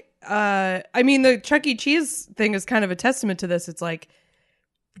like, I mean, the Chuck E. Cheese thing is kind of a testament to this. It's like,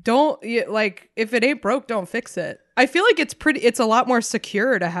 if it ain't broke, don't fix it. I feel like it's a lot more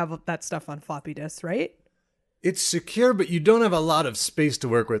secure to have that stuff on floppy disks, right? It's secure, but you don't have a lot of space to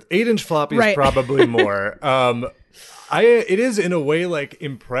work with. 8-inch floppy is Right. probably more. It is in a way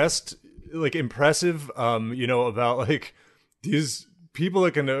impressive, about like these people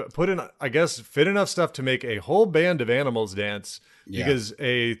that can put in, I guess, fit enough stuff to make a whole band of animals dance. Yeah. Because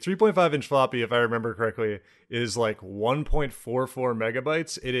a 3.5-inch floppy, if I remember correctly, is like 1.44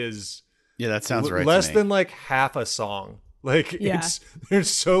 megabytes. It is that sounds right. less to me. than like half a song. Yeah. There's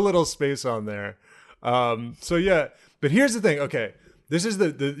so little space on there. So yeah, but here's the thing. Okay, this is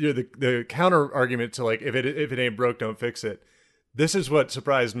the counter argument to like if it ain't broke, don't fix it. This is what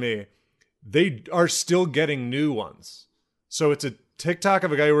surprised me. They are still getting new ones. So it's a TikTok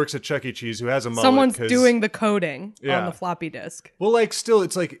of a guy who works at Chuck E. Cheese who has a mullet. Someone's doing the coding Yeah. on the floppy disk. Well, like still,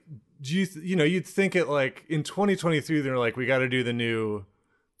 it's like you'd think it like in 2023 they're like we got to do the new.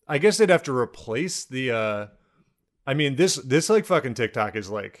 I guess they'd have to replace the. I mean this like fucking TikTok is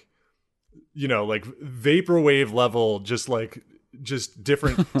like. Like vaporwave level, just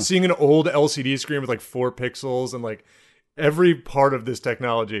different. Seeing an old LCD screen with like 4 pixels and like every part of this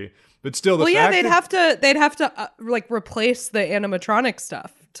technology, but still, They'd have to replace the animatronic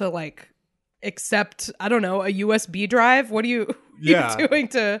stuff to like accept, I don't know, a USB drive. What are you doing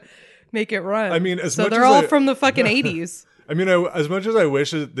to make it run? I mean, so they're all from the fucking 80s. I mean, as much as I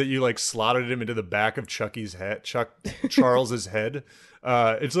wish that you like slotted him into the back of Chuck Charles's head,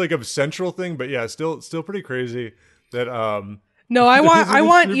 it's like a central thing. But yeah, still pretty crazy that. No, I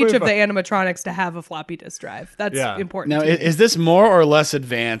want each of 3.5. the animatronics to have a floppy disk drive. That's important. Now, to me. is this more or less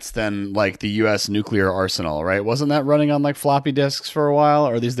advanced than like the U.S. nuclear arsenal? Right? Wasn't that running on like floppy disks for a while?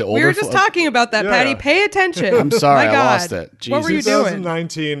 Or are these the older? We were just talking about that, Yeah. Patty. Pay attention. I'm sorry, My I God. lost it. What were you Jesus. doing?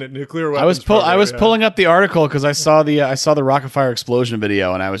 2019 nuclear weapons. I was program, pulling up the article because I saw the Rockafire explosion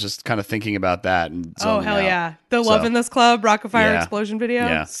video, and I was just kind of thinking about that. And Oh zoning hell out. yeah! The Love in This Club Rockafire Yeah. explosion video.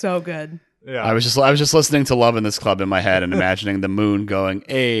 Yeah. So good. Yeah, I was just listening to Love in This Club in my head and imagining the moon going,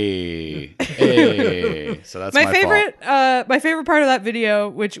 "Hey, hey." So that's my favorite fault. my favorite part of that video,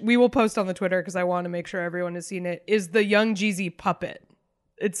 which we will post on the Twitter because I want to make sure everyone has seen it, is the Young Jeezy puppet.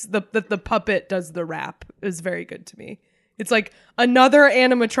 It's the puppet does the rap is very good to me. It's like another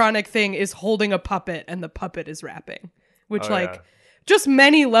animatronic thing is holding a puppet and the puppet is rapping, which just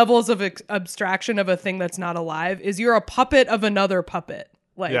many levels of abstraction of a thing that's not alive is you're a puppet of another puppet.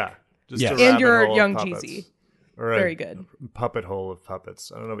 Like yeah. Just Yes. a and rabbit you're hole of Young puppets. Jeezy. Or a Very good. Puppet hole of puppets.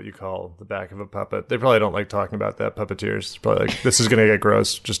 I don't know what you call the back of a puppet. They probably don't like talking about that. Puppeteers probably like this is going to get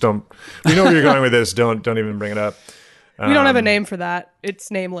gross. Just don't. We know where you're going with this. Don't even bring it up. We don't have a name for that. It's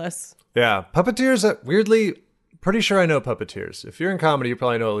nameless. Yeah, puppeteers. Weirdly, pretty sure I know puppeteers. If you're in comedy, you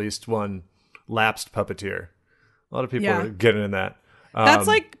probably know at least one lapsed puppeteer. A lot of people Yeah. are getting in that. That's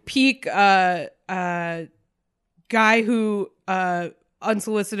like peak guy who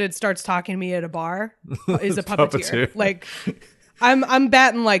unsolicited starts talking to me at a bar is a puppeteer. Puppeteer. Like I'm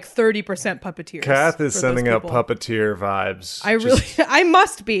batting like 30% puppeteers. Kath is for those sending out people. puppeteer vibes. I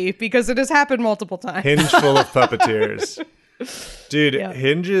must be because it has happened multiple times. Hinge full of puppeteers. Dude, Yeah.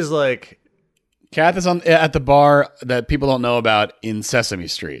 Hinge is like Kath is at the bar that people don't know about in Sesame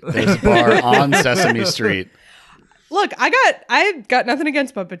Street. There's a bar on Sesame Street. Look, I got nothing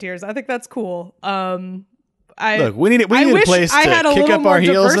against puppeteers. I think that's cool. Look, we need a wish place I to had a kick little up our more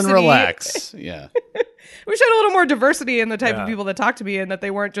heels and diversity. relax. Yeah. Wish I had a little more diversity in the type Yeah. of people that talk to me and that they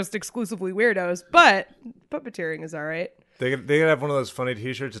weren't just exclusively weirdos. But puppeteering is all right. they could have one of those funny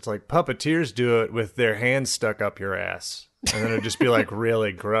T-shirts. It's like puppeteers do it with their hands stuck up your ass, and then it'd just be like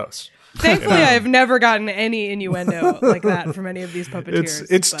really gross. Thankfully, I've never gotten any innuendo like that from any of these puppeteers.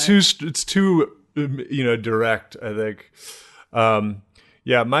 It's too direct. I think.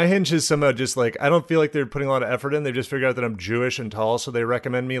 Yeah, my Hinge is somehow just like I don't feel like they're putting a lot of effort in. They just figured out that I'm Jewish and tall, so they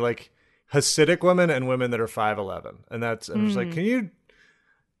recommend me like Hasidic women and women that are 5'11", and I'm just like, can you?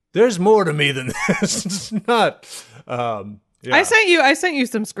 There's more to me than this. It's not. Yeah. I sent you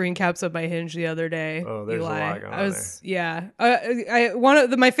some screen caps of my Hinge the other day. Oh, there's a Eli. lot going on Yeah.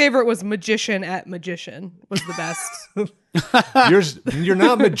 My favorite was Magician at Magician was the best. You're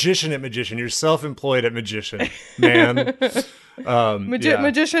not magician at magician. You're self-employed at magician, man. Yeah.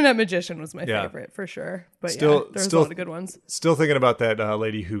 Magician at Magician was my Yeah. favorite for sure. But Still- there's still- a lot of good ones. Still thinking about that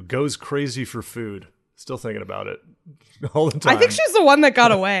lady who goes crazy for food. Still thinking about it all the time. I think she's the one that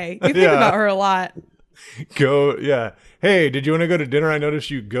got away. You think Yeah. about her a lot. Yeah. Hey, did you want to go to dinner? I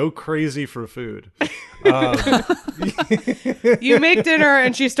noticed you go crazy for food. You make dinner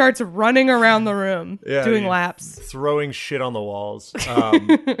and she starts running around the room doing you- laps. Throwing shit on the walls.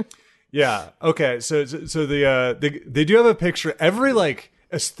 Yeah. Okay. So they do have a picture. Every like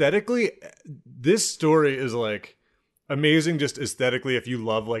aesthetically, this story is like amazing. Just aesthetically, if you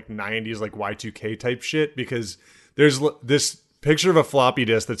love like 90s like Y2K type shit, because there's this picture of a floppy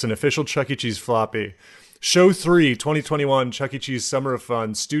disk that's an official Chuck E. Cheese floppy. Show 3, 2021, Chuck E. Cheese Summer of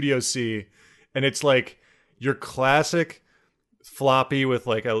Fun, Studio C, and it's like your classic floppy with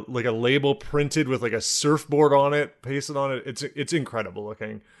like a label printed with like a surfboard on it, pasted on it. It's incredible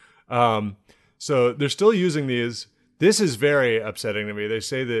looking. So they're still using these. This is very upsetting to me. They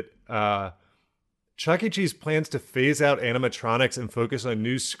say that Chuck E. Cheese plans to phase out animatronics and focus on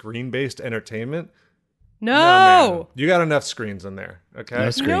new screen-based entertainment. No. Man. You got enough screens in there, okay? No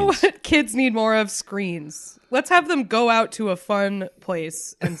You know screens. what kids need more of? Screens. Let's have them go out to a fun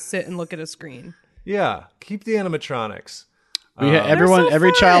place and sit and look at a screen. Yeah, keep the animatronics. Everyone, so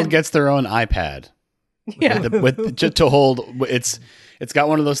every fun. child gets their own iPad. Yeah. With just to hold. It's got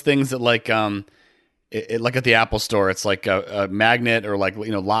one of those things that like like at the Apple Store, it's like a magnet or like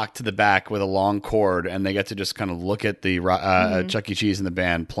locked to the back with a long cord, and they get to just kind of look at the Chuck E. Cheese and the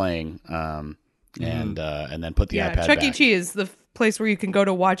band playing, and then put the iPad Chuck E. back. Cheese, the place where you can go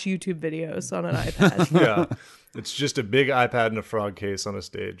to watch YouTube videos on an iPad. Yeah, it's just a big iPad and a frog case on a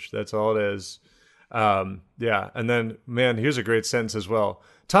stage. That's all it is. Yeah, and then, man, here's a great sentence as well.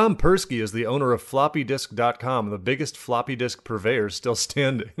 Tom Persky is the owner of floppydisk.com, the biggest floppy disk purveyor still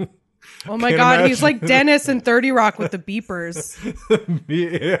standing. Oh my Can't God, imagine. he's like Dennis in 30 Rock with the beepers.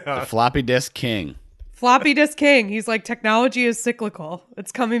 Yeah. Floppy disk king. Floppy disk king. He's like, technology is cyclical.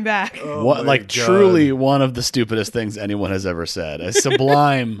 It's coming back. What my like God. truly one of the stupidest things anyone has ever said. A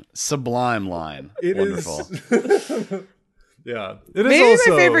sublime, sublime line. It is- Wonderful. Yeah. It is Maybe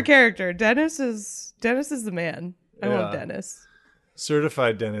also my favorite character. Dennis is the man. I love Yeah. Dennis.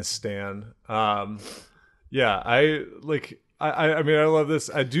 certified Dennis Stan. Yeah, I mean, I love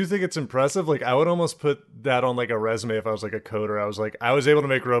this. I do think it's impressive. Like, I would almost put that on like a resume if I was like a coder. I was like, I was able to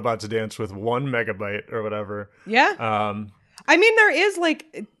make robots dance with 1 megabyte or whatever. Yeah. I mean, there is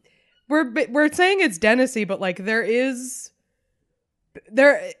like, we're saying it's Dennis-y, but like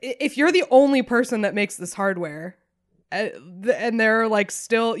if you're the only person that makes this hardware, and they're like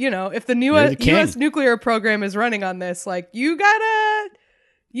still, if the You're the king. U.S. nuclear program is running on this, like you gotta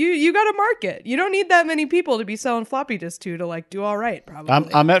market. You don't need that many people to be selling floppy disk to like do all right.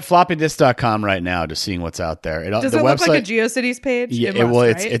 Probably. I'm at floppydisk.com right now, just seeing what's out there. Does the it website, look like a GeoCities page? Yeah, It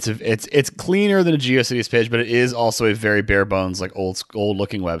must, right? it's cleaner than a GeoCities page, but it is also a very bare bones, like old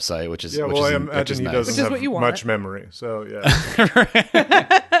looking website, which is Yeah, which well, is, I which imagine is he nice. doesn't Which is have what you want. much memory. So, yeah.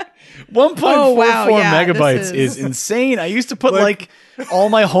 1.44 Oh, wow, yeah, megabytes this is is- insane. I used to put like all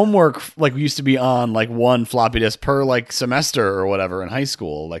my homework like used to be on like one floppy disk per like semester or whatever in high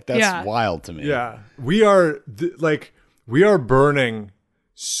school. Like that's Yeah. wild to me. Yeah, we are we are burning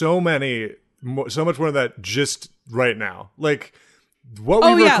so much more than that just right now. Like what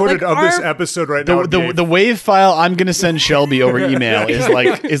Oh, we yeah, recorded like of this our- episode right now. would be The wave file I'm gonna send Shelby over email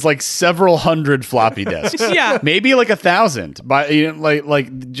is like several hundred floppy disks. Yeah. Maybe like 1,000 by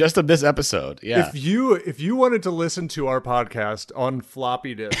like just of this episode. Yeah. if you wanted to listen to our podcast on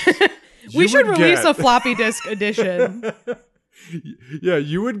floppy disks, We you should would release get- a floppy disk edition. Yeah,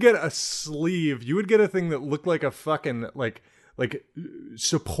 you would get a sleeve. You would get a thing that looked like a fucking like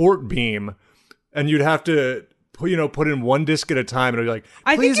support beam, and you'd have to put in one disc at a time, and it'd be like,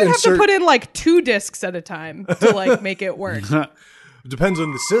 I think please you'd have to insert- put in like 2 discs at a time to like make it work. Depends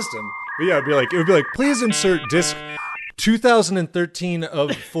on the system. But yeah, it would be like, please insert disc 2013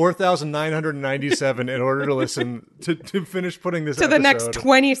 of 4,997 in order to listen to finish putting this To the next episode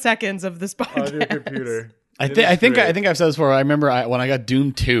 20 seconds of this podcast. on your computer. I It think is great. I've said this before. I remember when I got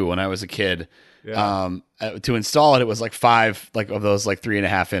Doom 2 when I was a kid. Yeah. To install it was like 5 like of those like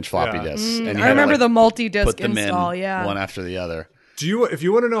 3.5-inch floppy Yeah. disks. And you I had to, remember like, the multi-disc put them install, in yeah. one after the other. If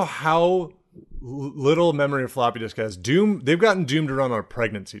you want to know how little memory a floppy disk has, they've gotten Doom to run on a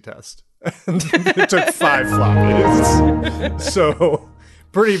pregnancy test. It took 5 floppies. So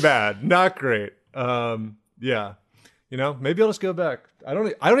pretty bad. Not great. Yeah. Maybe I'll just go back. I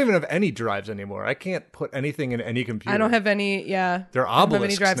don't even have any drives anymore. I can't put anything in any computer. I don't have any, yeah. They're I don't have any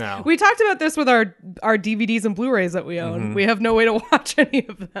obelisks drives. now. We talked about this with our DVDs and Blu-rays that we own. We have no way to watch any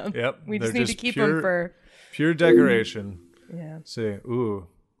of them. Yep, We just they're need to just keep pure- them for, Pure decoration. yeah. See, ooh,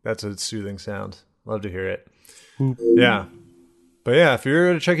 that's a soothing sound. Love to hear it. Yeah. But yeah, if you're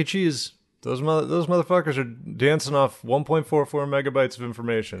at a Chuck E. Cheese, Those motherfuckers are dancing off 1.44 megabytes of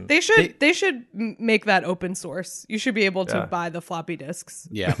information. They should make that open source. You should be able to buy the floppy disks.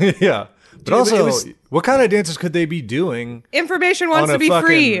 Yeah. Yeah. But also, what kind of dances could they be doing? Information wants to be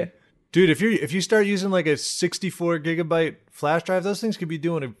free. Dude, if you start using like a 64 gigabyte flash drive, those things could be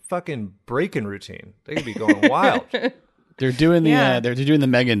doing a fucking break-in routine. They could be going wild. They're doing they're doing the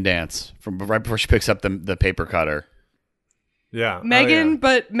Megan dance from right before she picks up the paper cutter. Yeah. Megan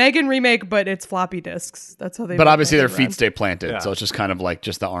remake, but it's floppy disks. That's how they. But obviously their run. feet stay planted, so it's just kind of like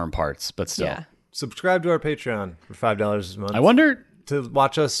just the arm parts. But still, Subscribe to our Patreon for $5 a month. I wonder to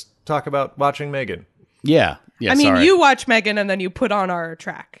watch us talk about watching Megan. Yeah. I mean, you watch Megan and then you put on our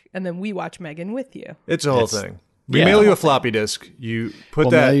track, and then we watch Megan with you. It's a whole thing. We mail you a floppy disk. You put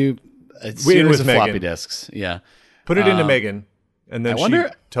that in with Megan. floppy disks. Yeah. Put it into Megan, and then she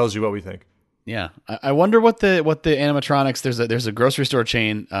tells you what we think. Yeah, I wonder what the animatronics. There's a grocery store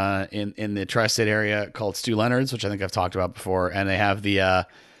chain in the tri-state area called Stu Leonard's, which I think I've talked about before, and they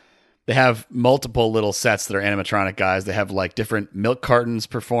have multiple little sets that are animatronic guys. They have like different milk cartons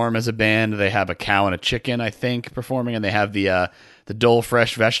perform as a band. They have a cow and a chicken, I think, performing, and they have the Dole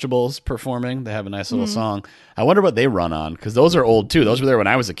Fresh vegetables performing. They have a nice little song. I wonder what they run on, because those are old too. Those were there when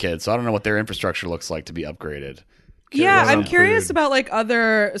I was a kid, so I don't know what their infrastructure looks like to be upgraded. Yeah, I'm curious about like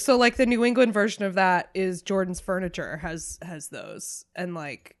like the New England version of that is Jordan's Furniture has those, and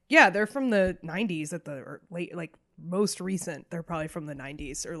like they're from the 90s or late, like most recent. They're probably from the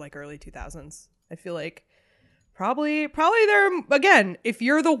 90s or like early 2000s. I feel like probably they're, again, if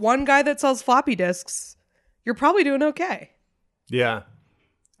you're the one guy that sells floppy disks, you're probably doing okay. Yeah.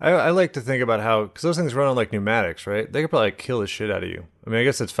 I like to think about how, because those things run on like pneumatics, right? They could probably kill the shit out of you. I mean, I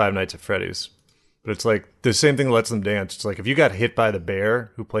guess it's Five Nights at Freddy's. But it's like the same thing that lets them dance. It's like if you got hit by the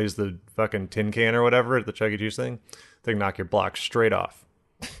bear who plays the fucking tin can or whatever at the Chuck E. Cheese thing, they can knock your block straight off.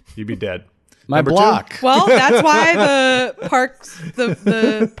 You'd be dead. Number block. Well, that's why the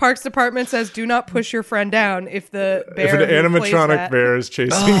parks department says do not push your friend down if the bear. If an animatronic bear is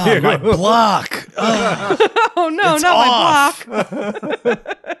chasing you. My block. Oh no, it's not off. my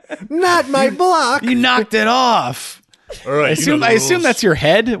block. Not my block. You knocked it off. All right. I assume that's your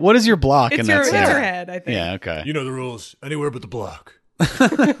head. What is your block? It's your head, I think. Yeah, okay. You know the rules. Anywhere but the block.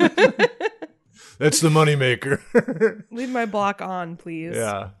 That's the moneymaker. Leave my block on, please.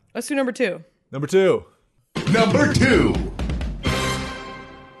 Yeah. Let's do number two. Number two. Number two.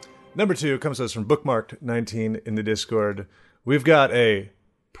 Number two comes to us from Bookmarked19 in the Discord. We've got a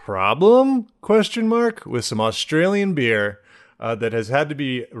problem, ? With some Australian beer that has had to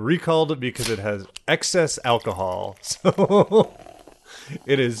be recalled because it has excess alcohol. So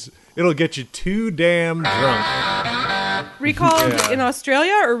it'll get you too damn drunk. Recalled in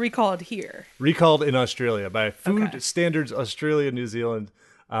Australia or recalled here? Recalled in Australia by Food Standards Australia, New Zealand.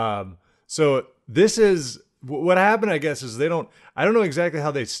 So this is what happened, I guess, is I don't know exactly how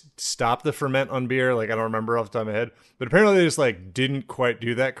they stop the ferment on beer. Like, I don't remember off the top of my head, but apparently they just like didn't quite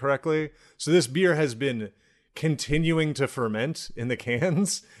do that correctly. So this beer has been continuing to ferment in the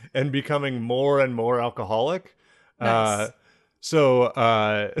cans and becoming more and more alcoholic. Nice.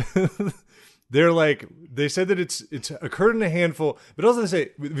 They're like, they said that it's occurred in a handful, but also they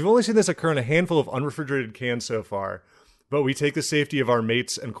say we've only seen this occur in a handful of unrefrigerated cans so far, but we take the safety of our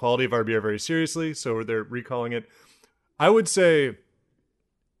mates and quality of our beer very seriously, so they're recalling it. I would say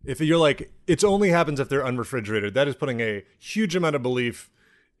if you're like, it only happens if they're unrefrigerated, that is putting a huge amount of belief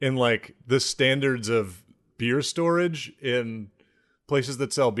in like the standards of beer storage in places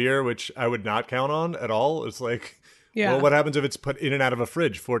that sell beer, which I would not count on at all. It's like, well, what happens if it's put in and out of a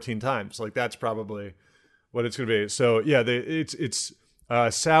fridge 14 times? Like, that's probably what it's going to be. So yeah, it's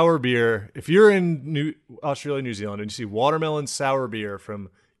sour beer. If you're in Australia, New Zealand, and you see watermelon sour beer from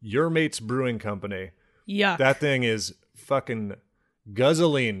Your Mate's Brewing Company, that thing is fucking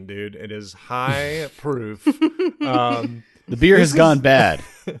guzzling, dude. It is high proof. The beer has gone bad.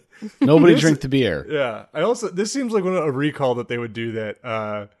 Nobody drink the beer. Yeah. This seems like a recall that they would do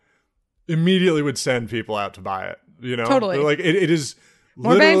that immediately would send people out to buy it. You know? Totally. Like it is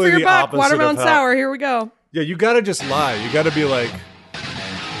more bang for your the buck. opposite Watermelon of sour. Here we go. Yeah, you got to just lie. You got to be like,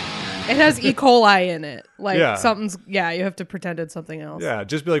 it has E. coli in it. Like something's, you have to pretend it's something else. Yeah,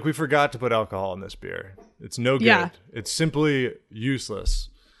 just be like, we forgot to put alcohol in this beer. It's no good. Yeah. It's simply useless.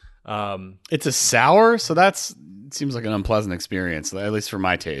 It's a sour, so it seems like an unpleasant experience, at least for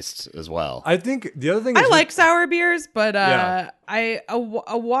my taste as well. I think the other thing I like sour beers, but a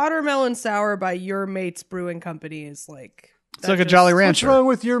watermelon sour by Your Mate's Brewing Company is like, it's like a Jolly Rancher. What's wrong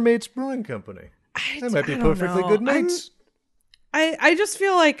with Your Mate's Brewing Company? They might be perfectly good mates. I just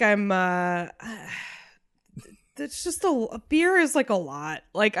feel like I'm it's just a beer is like a lot.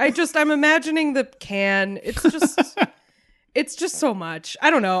 Like I'm imagining the can. It's just so much. I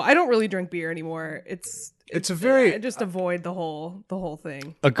don't know. I don't really drink beer anymore. I just avoid the whole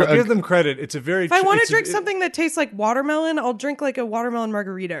thing. I'll give them credit. It's a very. If I want to drink something that tastes like watermelon, I'll drink like a watermelon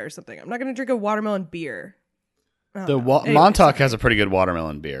margarita or something. I'm not going to drink a watermelon beer. Montauk has a pretty good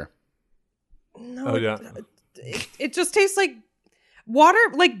watermelon beer. No, Oh yeah. it just tastes like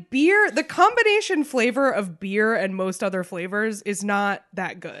beer. The combination flavor of beer and most other flavors is not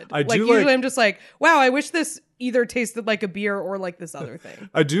that good. Usually I'm just like, wow, I wish this either tasted like a beer or like this other thing.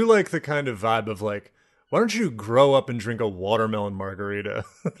 I do like the kind of vibe of like, why don't you grow up and drink a watermelon margarita?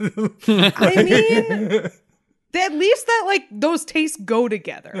 I mean, at least that like those tastes go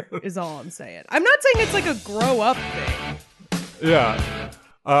together is all I'm saying. I'm not saying it's like a grow up thing. Yeah.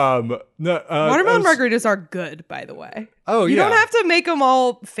 Watermelon margaritas are good, by the way. Oh, you yeah. don't have to make them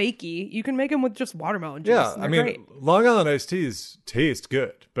all fakey. You can make them with just watermelon juice. Yeah, and I they're mean, great. Long Island iced teas taste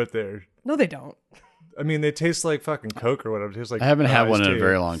good, but No, they don't. I mean, they taste like fucking Coke or whatever. It tastes like I haven't had one iced in a tea.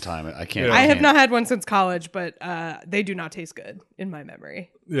 very long time. I can't. Yeah. I have not had one since college, but they do not taste good in my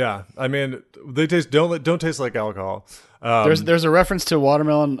memory. Yeah, I mean, they don't taste like alcohol. There's a reference to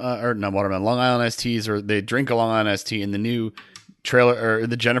watermelon or not watermelon, Long Island iced teas, or they drink a Long Island iced tea in the new trailer or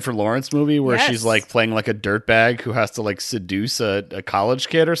the Jennifer Lawrence movie where Yes. she's like playing like a dirtbag who has to like seduce a college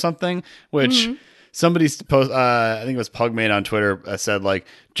kid or something, which somebody's post I think it was Pugmate on Twitter said like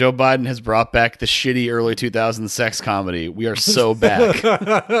Joe Biden has brought back the shitty early 2000s sex comedy. We are so back.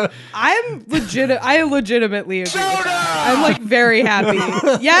 I legitimately agree with that. I'm like very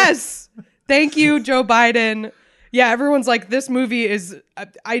happy. Yes. Thank you, Joe Biden. Yeah, everyone's like, this movie is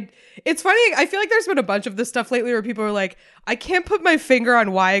it's funny, I feel like there's been a bunch of this stuff lately where people are like, I can't put my finger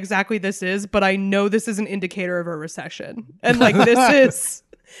on why exactly this is, but I know this is an indicator of a recession. And like this is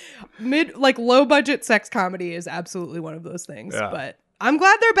low budget sex comedy is absolutely one of those things. Yeah. But I'm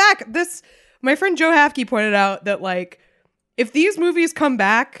glad they're back. My friend Joe Hafke pointed out that like if these movies come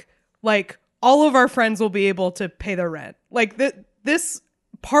back, like all of our friends will be able to pay their rent. Like this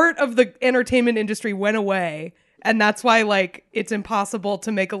part of the entertainment industry went away, and that's why like it's impossible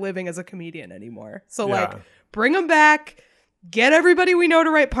to make a living as a comedian anymore. So like bring them back, get everybody we know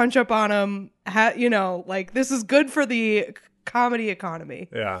to write Punch Up on them. Like this is good for the comedy economy.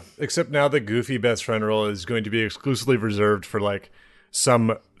 Yeah, except now the goofy best friend role is going to be exclusively reserved for like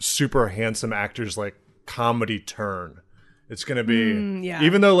some super handsome actor's like comedy turn. It's going to be,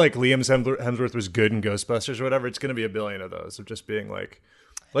 even though like Liam Hemsworth was good in Ghostbusters or whatever, it's going to be a billion of those of just being like,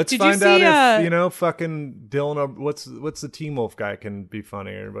 let's find out if, fucking Dylan, what's the Teen Wolf guy can be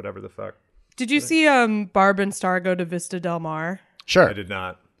funny or whatever the fuck. Did you see Barb and Star go to Vista Del Mar? Sure. I did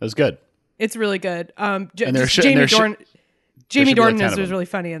not. It was good. It's really good. there should Jamie be, like, Dornan 10 of was them. really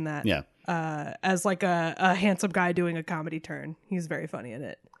funny in that. Yeah. As like a handsome guy doing a comedy turn. He's very funny in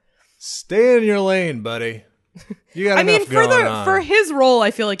it. Stay in your lane, buddy. You got I mean, enough going on. for his role,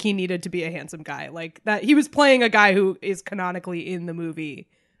 I feel like he needed to be a handsome guy. Like that, he was playing a guy who is canonically in the movie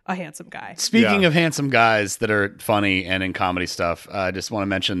a handsome guy. Speaking Yeah. of handsome guys that are funny and in comedy stuff, I just want to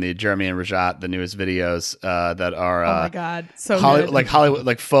mention the Jeremy and Rajat, the newest videos that are Oh my god, so Hollywood, good. like Hollywood,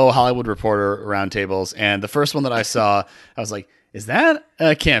 like faux Hollywood Reporter roundtables. And the first one that I saw, I was like, "Is that?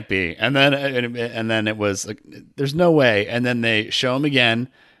 Can't be." And then it was like, "There's no way." And then they show him again,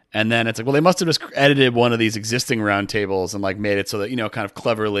 and then it's like, "Well, they must have just edited one of these existing roundtables and like made it so that kind of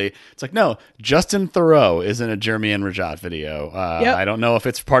cleverly." It's like, no, Justin Theroux is in a Jeremy and Rajat video. Yep. I don't know if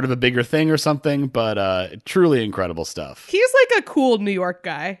it's part of a bigger thing or something, but truly incredible stuff. He's like a cool New York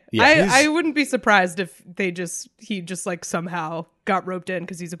guy. Yeah, I wouldn't be surprised if he just like somehow got roped in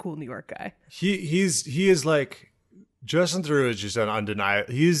because he's a cool New York guy. He is like, Justin Theroux is just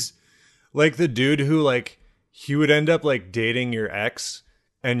undeniable. He's like the dude who like, he would end up like dating your ex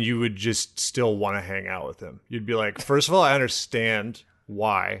and you would just still want to hang out with him. You'd be like, first of all, I understand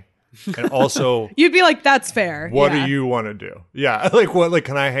why. And also, You'd be like, that's fair. what Yeah. do you want to do? Yeah. Like,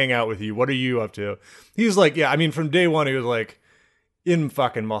 can I hang out with you? What are you up to? He's like, yeah, I mean, from day one, he was like in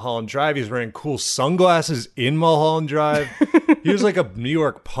fucking Mulholland Drive. He's wearing cool sunglasses in Mulholland Drive. He was like a New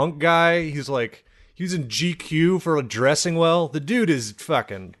York punk guy. He's like, he was in GQ for dressing well. The dude is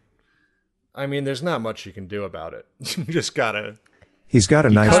fucking, I mean, there's not much you can do about it. You just gotta. He's got a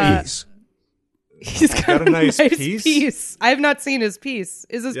nice piece. He's got a nice piece? I have not seen his piece.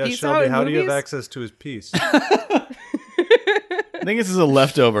 Is his Yeah, piece Shelby, out in how do you have movies? access to his piece? I think this is a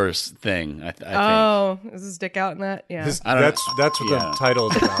leftovers thing. I think. Oh, is his dick out in that? Yeah. I don't That's what Yeah. the title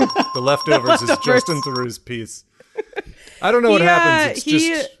is about. The leftovers is Justin Theroux's piece. I don't know what He, happens. It's he-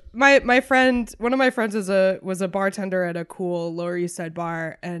 just my friend, one of my friends was a bartender at a cool Lower East Side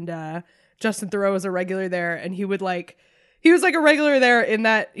bar, and Justin Theroux was a regular there, and he was like a regular there in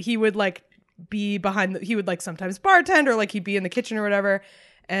that he would like be he would like sometimes bartend, or like he'd be in the kitchen or whatever.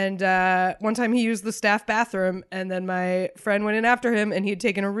 And one time he used the staff bathroom, and then my friend went in after him, and he had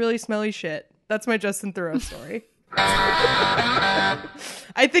taken a really smelly shit. That's my Justin Theroux story.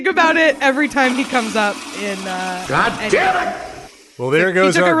 I think about it every time he comes up in. God damn it! Well, there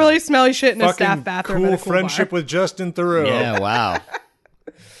goes. He took our a really smelly shit in a staff fucking bathroom. Cool at a cool friendship bar. with Justin Theroux. Yeah, wow.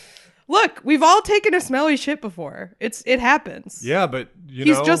 Look, we've all taken a smelly shit before. It happens. Yeah, but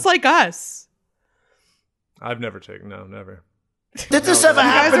He's just like us. I've never taken. No, never. Did this ever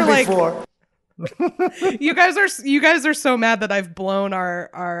happen like- before? You guys are so mad that I've blown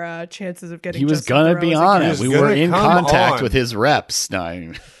our chances of getting. He was Justin gonna Theroux be as a on guest. it. He We was were gonna in come contact on. with his reps.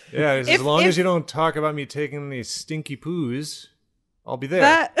 No, Yeah, as If- long if- as you don't talk about me taking these stinky poos, I'll be there.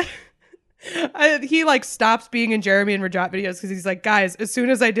 That he like stops being in Jeremy and Rajat videos because he's like, guys, as soon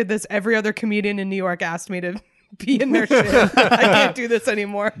as I did this, every other comedian in New York asked me to be in their shit. I can't do this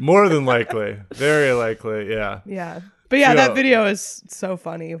anymore. More than likely, very likely. Yeah. Yeah. But yeah, Yeah. that video is so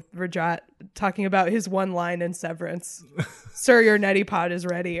funny. Rajat talking about his one line in Severance. Sir, your neti pot is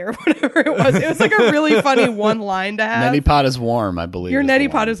ready, or whatever it was. It was like a really funny one line to have. neti pot is warm, I believe. Your is the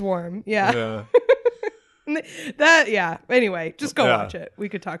neti pot one. is warm. Yeah. Yeah. Yeah. Anyway, just go Yeah. watch it. We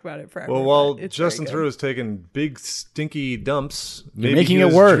could talk about it forever. Well, while but it's very Justin good. Theroux is taking big stinky dumps, maybe making he it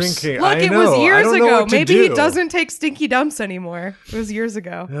was worse. drinking- Look, I it know. was I years don't know ago. what to Maybe he do. doesn't take stinky dumps anymore. It was years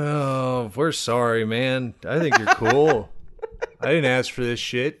ago. Oh, we're sorry, man. I think you're cool. I didn't ask for this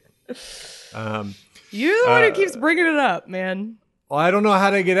shit. You're the one who keeps bringing it up, man. Well, I don't know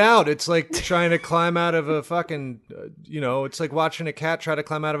how to get out. It's like trying to climb out of a fucking, it's like watching a cat try to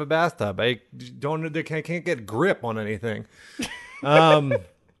climb out of a bathtub. I can't get grip on anything.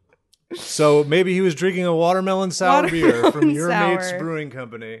 So maybe he was drinking a watermelon sour beer from Watermelon Your sour. Mate's Brewing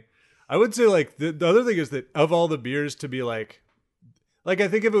Company. I would say like the other thing is that of all the beers to be like I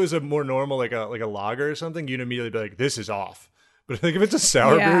think if it was a more normal like a lager or something, you'd immediately be like, this is off. But I think if it's a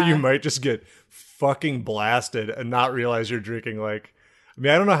sour beer, Yeah. you might just get fucking blasted and not realize you're drinking like. I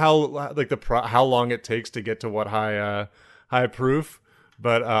mean, I don't know how how long it takes to get to what high proof,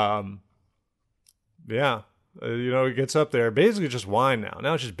 but yeah, it gets up there. Basically, just wine now.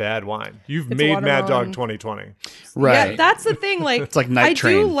 Now it's just bad wine. You've It's made Mad Dog watermelon. 2020. Right. Yeah, that's the thing. Like, It's like Night I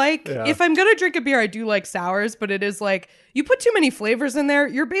Train. do like, Yeah. if I'm going to drink a beer, I do like sours, but it is like, you put too many flavors in there,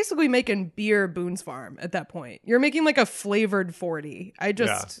 you're basically making beer Boone's Farm at that point. You're making like a flavored 40. I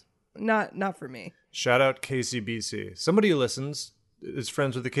just, not for me. Shout out KCBC. Somebody who listens is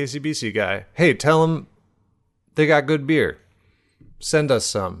friends with the KCBC guy. Hey, tell them they got good beer. Send us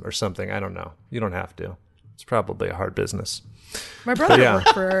some or something. I don't know. You don't have to. It's probably a hard business. My brother Yeah. worked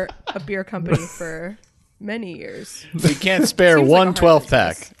for a beer company for many years. We can't spare Seems like one a hard 12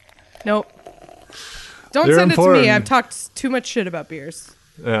 business. pack. Nope. Don't They're send it to important. me. I've talked too much shit about beers.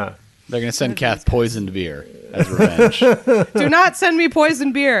 Yeah. They're going to send Kath poisoned beer as revenge. Do not send me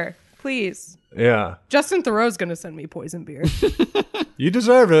poison beer, please. Yeah. Justin Theroux's going to send me poison beer. You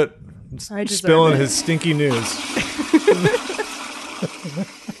deserve it. I deserve Spilling it. his stinky news.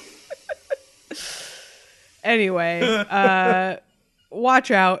 Anyway, watch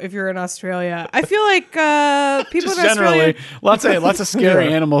out if you're in Australia. I feel like people Just in Australia. generally, lots of scary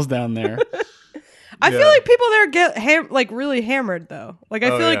Yeah. animals down there. I Yeah. feel like people there get like really hammered though. Like I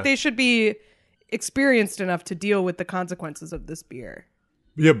Oh, feel yeah. like they should be experienced enough to deal with the consequences of this beer.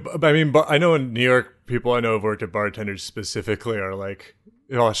 Yeah, I mean, I know in New York, people I know who've worked at bartenders specifically are like,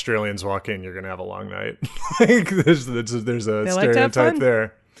 if Australians walk in, you're gonna have a long night. Like there's a like to have stereotype fun.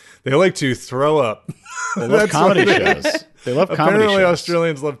 there. They like to throw up. They love comedy what it shows. They love comedy Apparently, shows.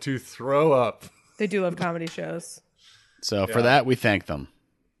 Australians love to throw up. They do love comedy shows. So for that, we thank them.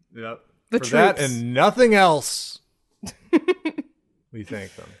 Yep. The For that troops. and nothing else, we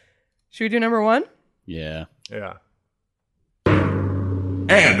thank them. Should we do number one? Yeah. Yeah.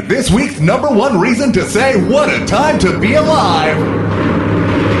 And this week's number one reason to say what a time to be alive.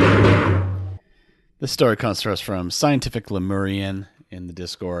 This story comes to us from Scientific Lemurian in the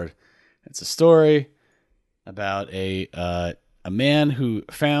Discord. It's a story about a man who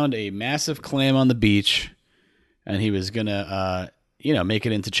found a massive clam on the beach, and he was gonna make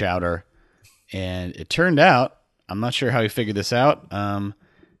it into chowder. And it turned out, I'm not sure how he figured this out. But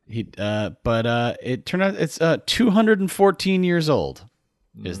it turned out it's 214 years old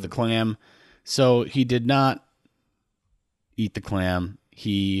is the clam. So he did not eat the clam.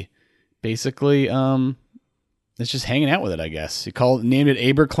 He basically is just hanging out with it, I guess. He named it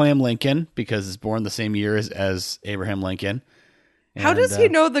Aberclam Lincoln because it's born the same year as Abraham Lincoln. How does he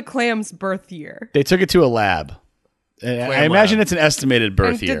know the clam's birth year? They took it to a lab. I imagine it's an estimated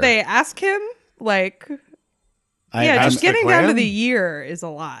birth And year. did they ask him? Like, I just getting down to clam? the year is a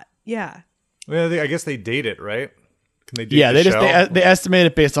lot. Yeah. Well, I guess they date it, right? Can they date Yeah, the they shell? they estimate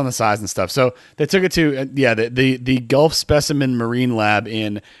it based on the size and stuff. So they took it to the Gulf Specimen Marine Lab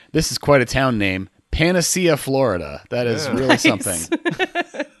in, this is quite a town name, Panacea, Florida. That is really something.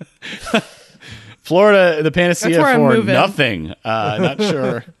 Florida, the Panacea That's where I'm for moving. nothing. Not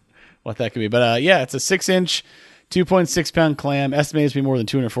sure what that could be, but it's a 6-inch, 2.6 pound clam, estimated to be more than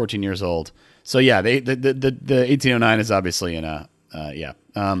 214 years old. So yeah, the 1809 is obviously in a I guess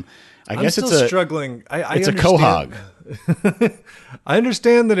I'm it's still a struggling. I it's a understand- quahog. I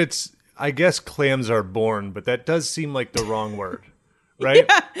understand that it's. I guess clams are born, but that does seem like the wrong word, right?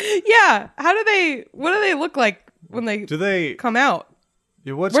 Yeah. What do they look like when they Do they? come out?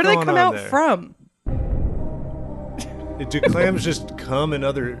 Yeah, what's Where do they going come on out there? from? Do clams just come in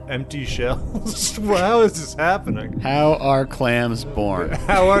other empty shells? Well, how is this happening? How are clams born?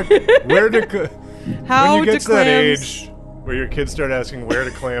 Where do How when you do get to that clams... age where your kids start asking where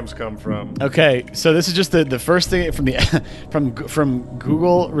do clams come from? Okay, so this is just the first thing from the from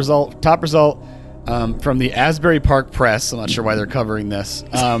Google result, top result from the Asbury Park Press. I'm not sure why they're covering this.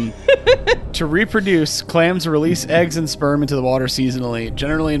 To reproduce, clams release eggs and sperm into the water seasonally,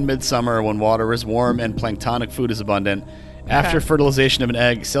 generally in midsummer when water is warm and planktonic food is abundant. After fertilization of an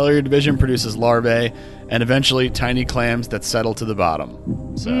egg, cellular division produces larvae and eventually tiny clams that settle to the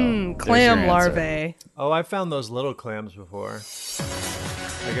bottom. So, there's Clam your answer. larvae. Oh, I found those little clams before.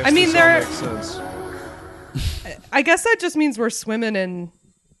 I guess I mean, this all they're- makes sense. I guess that just means we're swimming in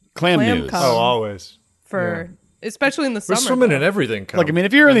Clam Clam news. cum. Oh, always. especially in the We're summer. swimming though. in everything. Cum. Like, I mean,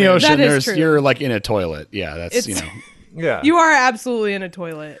 if you're in the ocean, That is true. you're like in a toilet. Yeah, that's It's- yeah, You are absolutely in a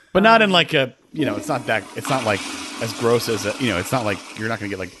toilet. but not in like a, it's not like as gross as it's not like you're not gonna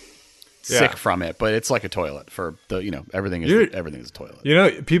get like sick Yeah. from it, but it's like a toilet for the, everything You're- is everything is a toilet. You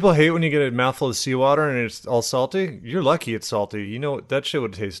know, people hate when you get a mouthful of seawater and it's all salty. You're lucky it's salty. You know, that shit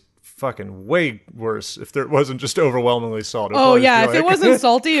would taste fucking way worse if there wasn't just overwhelmingly salt. It'd Oh probably yeah, be if it like- wasn't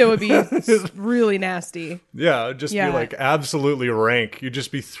salty, it would be really nasty. yeah, it'd just Yeah. be like absolutely rank. You'd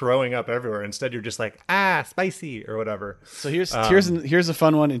just be throwing up everywhere. Instead, you're just like, spicy or whatever. So here's a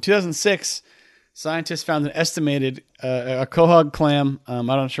fun one. In 2006, scientists found an estimated a quahog clam. I'm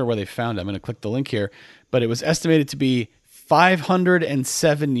not sure where they found it. I'm going to click the link here, but it was estimated to be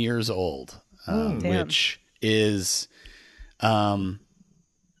 507 years old, Damn. which is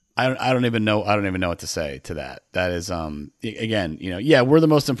I don't even know what to say to that. That is again, we're the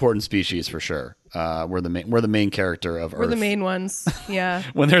most important species for sure. We're the main character of Earth. We're the main ones. Yeah.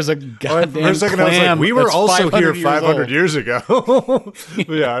 When there's a For goddamn a second, I was like, clam we were that's also here 500 500 old. years ago.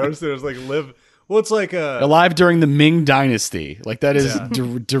 Yeah, I was like live. Well, it's like Alive during the Ming Dynasty. Like that is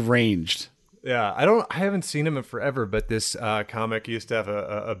deranged. yeah. I haven't seen him in forever, but this comic used to have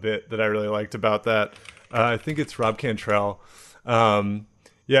a bit that I really liked about that. I think it's Rob Cantrell.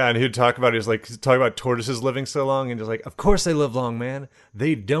 Yeah, and he'd talk about tortoises living so long, and just like, of course they live long, man.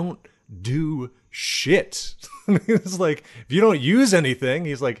 They don't do shit. It's like, if you don't use anything,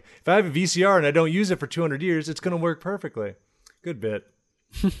 he's like, if I have a VCR and I don't use it for 200 years, it's going to work perfectly. Good bit.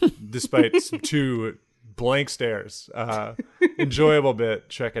 Despite some two blank stares. Enjoyable bit.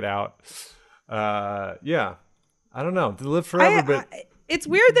 Check it out. Yeah. I don't know. They live forever, but It's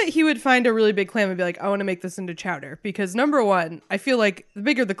weird that he would find a really big clam and be like, I want to make this into chowder. Because number one, I feel like the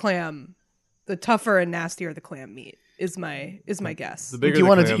bigger the clam, the tougher and nastier the clam meat is my guess. the bigger You the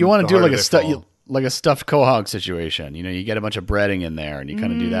want clam, to do the harder like they a fall. like a stuffed quahog situation. You get a bunch of breading in there, and you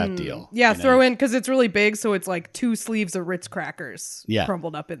kind of do that deal. Yeah, You know, throw in, because it's really big, so it's like 2 sleeves of Ritz crackers Yeah.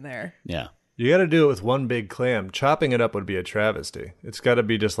 crumbled up in there. Yeah. You got to do it with one big clam. Chopping it up would be a travesty. It's got to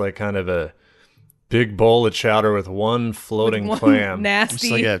be just like kind of a big bowl of chowder with one floating One clam. nasty.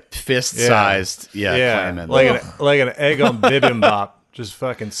 It's like a fist-sized clam in like there. like an egg on bibimbap, just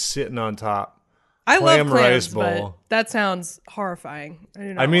fucking sitting on top. I love clam clams, rice but bowl. that sounds horrifying. I,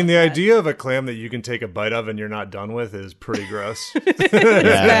 do not I mean, want the that. idea of a clam that you can take a bite of and you're not done with is pretty gross.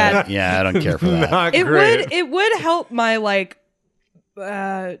 bad. Yeah, I don't care for that. Not It great. would help my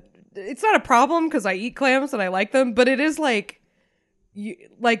it's not a problem because I eat clams and I like them, but it is like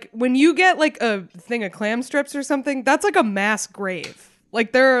when you get like a thing of clam strips or something, that's like a mass grave.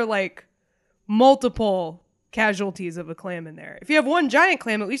 Like there are like multiple casualties of a clam in there. If you have one giant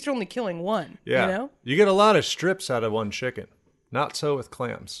clam, at least you're only killing one. Yeah. You know? You get a lot of strips out of one chicken. Not so with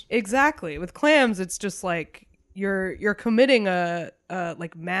clams. Exactly. With clams, it's just like you're committing a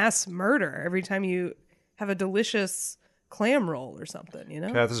like mass murder every time you have a delicious clam roll or something, you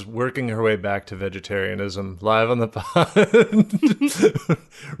know? Kath is working her way back to vegetarianism live on the pod.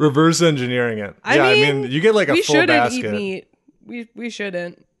 Reverse engineering it. I mean, you get like a we full shouldn't basket. eat meat. We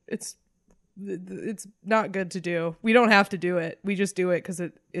shouldn't. It's not good to do. We don't have to do it. We just do it because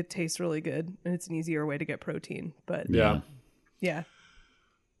it tastes really good and it's an easier way to get protein. But Yeah.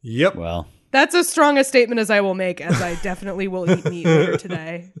 Yep. Well, that's as strong a statement as I will make, as I definitely will eat meat later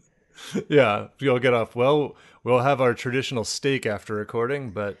today. Yeah. You'll get off. Well, we'll have our traditional steak after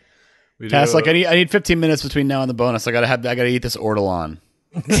recording, but we do. Cass, like I need 15 minutes between now and the bonus. I gotta eat this ortolan.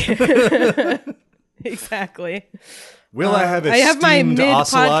 Exactly. Will I have a I have my steamed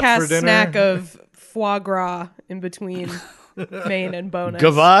ocelot for mid-podcast dinner? snack of foie gras in between main and bonus.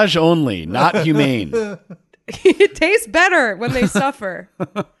 Gavage only, not humane. It tastes better when they suffer.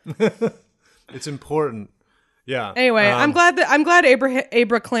 It's important. Yeah. Anyway, I'm glad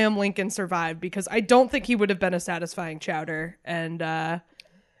Abraham Lincoln survived, because I don't think he would have been a satisfying chowder, and it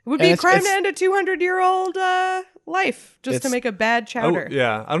would be And a crime it's- to end a 200-year-old life just to make a bad chowder.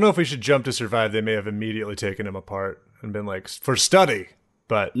 Yeah. I don't know if we should jump to survive. They may have immediately taken him apart and been like, for study.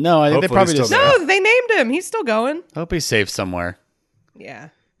 But No, I think they hopefully probably he's just- still there. No, they named him. He's still going. I hope he's safe somewhere. Yeah.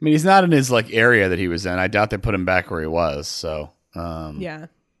 I mean, he's not in his like area that he was in. I doubt they put him back where he was. So, Yeah.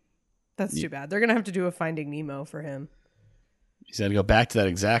 That's too bad. They're going to have to do a Finding Nemo for him. he's got to go back to that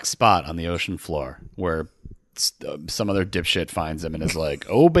exact spot on the ocean floor where some other dipshit finds him and is like,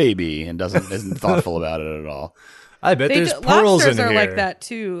 "Oh, baby," and isn't thoughtful about it at all. I bet there's pearls lobsters in are here. like that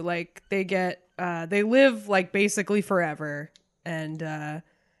too. Like they live like basically forever, and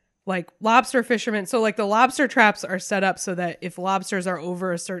like lobster fishermen. So like the lobster traps are set up so that if lobsters are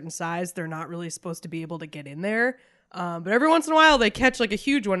over a certain size, they're not really supposed to be able to get in there. But every once in a while they catch like a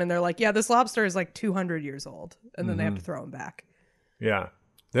huge one, and they're like, "Yeah, this lobster is like 200 years old," and then they have to throw him back. Yeah.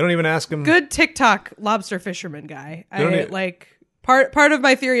 They don't even ask him. Good TikTok lobster fisherman guy. don't I e- like part of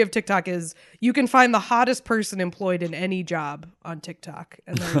my theory of TikTok is you can find the hottest person employed in any job on TikTok,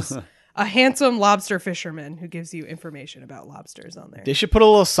 and there's a handsome lobster fisherman who gives you information about lobsters on there. They should put a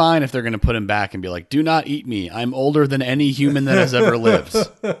little sign if they're going to put him back and be like, "Do not eat me. I'm older than any human that has ever lived."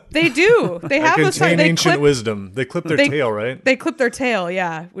 They do. They have a sign. Contain They ancient clip, wisdom. They clip their tail, right? They clip their tail,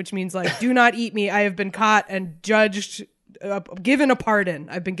 yeah, which means like, "Do not eat me. I have been caught and judged." Given a pardon.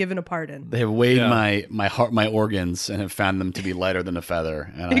 I've been given a pardon. They have weighed my heart, my organs, and have found them to be lighter than a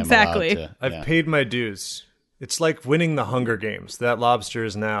feather. And Exactly. I'm allowed to, I've paid my dues. It's like winning the Hunger Games. That lobster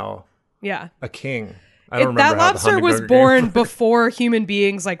is now Yeah. a king. I don't remember That how the lobster Hunger was Games- born before human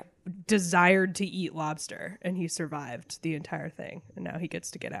beings like desired to eat lobster, and he survived the entire thing, and now he gets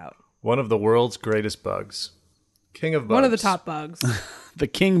to get out. One of the world's greatest bugs. King of bugs. One of the top bugs. The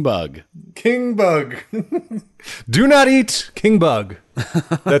king bug. King bug. Do not eat king bug.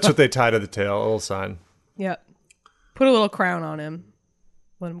 That's what they tie to the tail. A little sign. Yep. Put a little crown on him.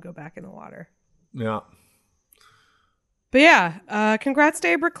 Let him go back in the water. Yeah. But yeah, congrats to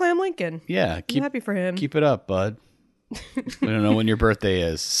Abraham Lincoln. Yeah, I'm happy for him. keep it up, bud. We don't know when your birthday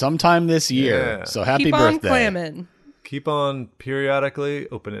is. Sometime this year. Yeah. So happy Keep on birthday. clamming. Keep on periodically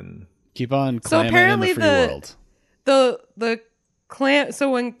opening. Keep on So clamming in apparently the free world. The clam.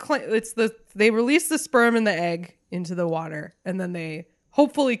 So when they release the sperm and the egg into the water, and then they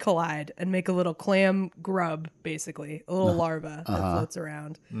hopefully collide and make a little clam grub, basically a little larva that floats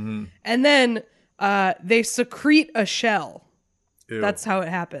around, and then they secrete a shell. Ew. That's how it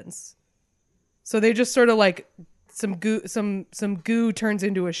happens. So they just sort of like some goo turns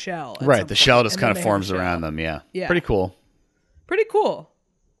into a shell. at Right. some The point, shell just and kind then of they have a forms shell. around them. Yeah. Yeah. Pretty cool. Pretty cool.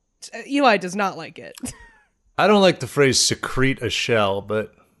 Eli does not like it. I don't like the phrase secrete a shell,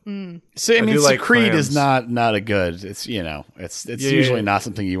 but So I mean, do like secrete is clams. not a good. It's it's Yeah, usually yeah. not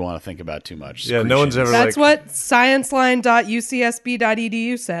something you want to think about too much. yeah, no one's Secretion. ever That's like. what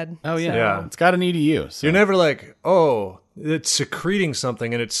scienceline.ucsb.edu said. Oh yeah. Yeah. It's got an EDU. So. You're never like, oh, it's secreting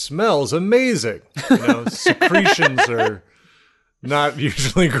something and it smells amazing. You know, secretions are not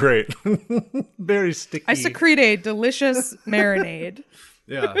usually great. Very sticky. I secrete a delicious marinade.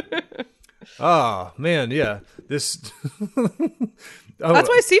 Yeah. Oh man, yeah. This. That's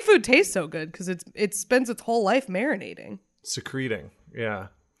why seafood tastes so good, because it spends its whole life marinating. Secreting. Yeah.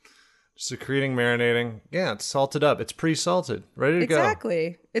 Secreting, marinating. Yeah, it's salted up. It's pre-salted, ready to go.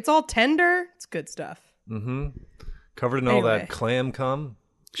 Exactly. It's all tender. It's good stuff. Covered in all Anyway. that clam cum.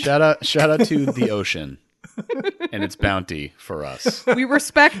 Shout out to the ocean and its bounty for us. We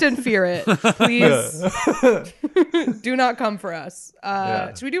respect and fear it. Please do not come for us.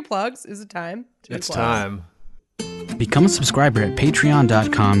 Should we do plugs? Is it time? to do It's plugs? time. Become a subscriber at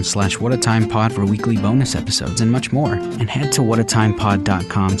patreon.com/whatatimepod for weekly bonus episodes and much more. And head to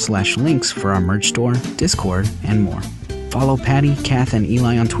whatatimepod.com/links for our merch store, Discord, and more. Follow Patty, Kath, and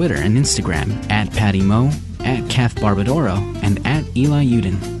Eli on Twitter and Instagram at Patty Mo, at Kath Barbadoro, and at Eli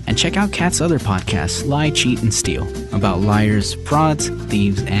Uden. And check out Kat's other podcasts, Lie, Cheat, and Steal, about liars, frauds,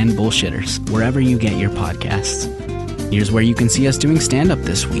 thieves, and bullshitters, wherever you get your podcasts. Here's where you can see us doing stand-up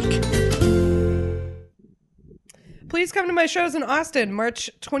this week. Please come to my shows in Austin, March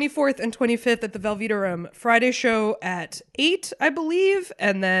 24th and 25th at the Velveeta Room. Friday show at 8, I believe,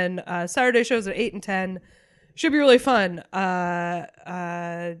 and then Saturday shows at 8 and 10. Should be really fun.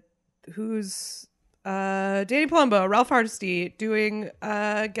 Who's Danny Palumbo, Ralph Hardesty doing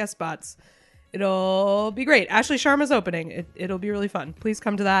guest spots. It'll be great. Ashley Sharma's opening. It'll be really fun. Please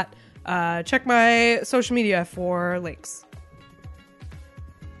come to that. Check my social media for links.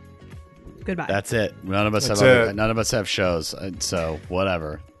 Goodbye. That's it. None of us have shows, so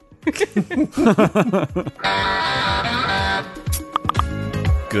whatever.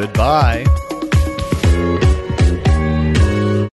 Goodbye.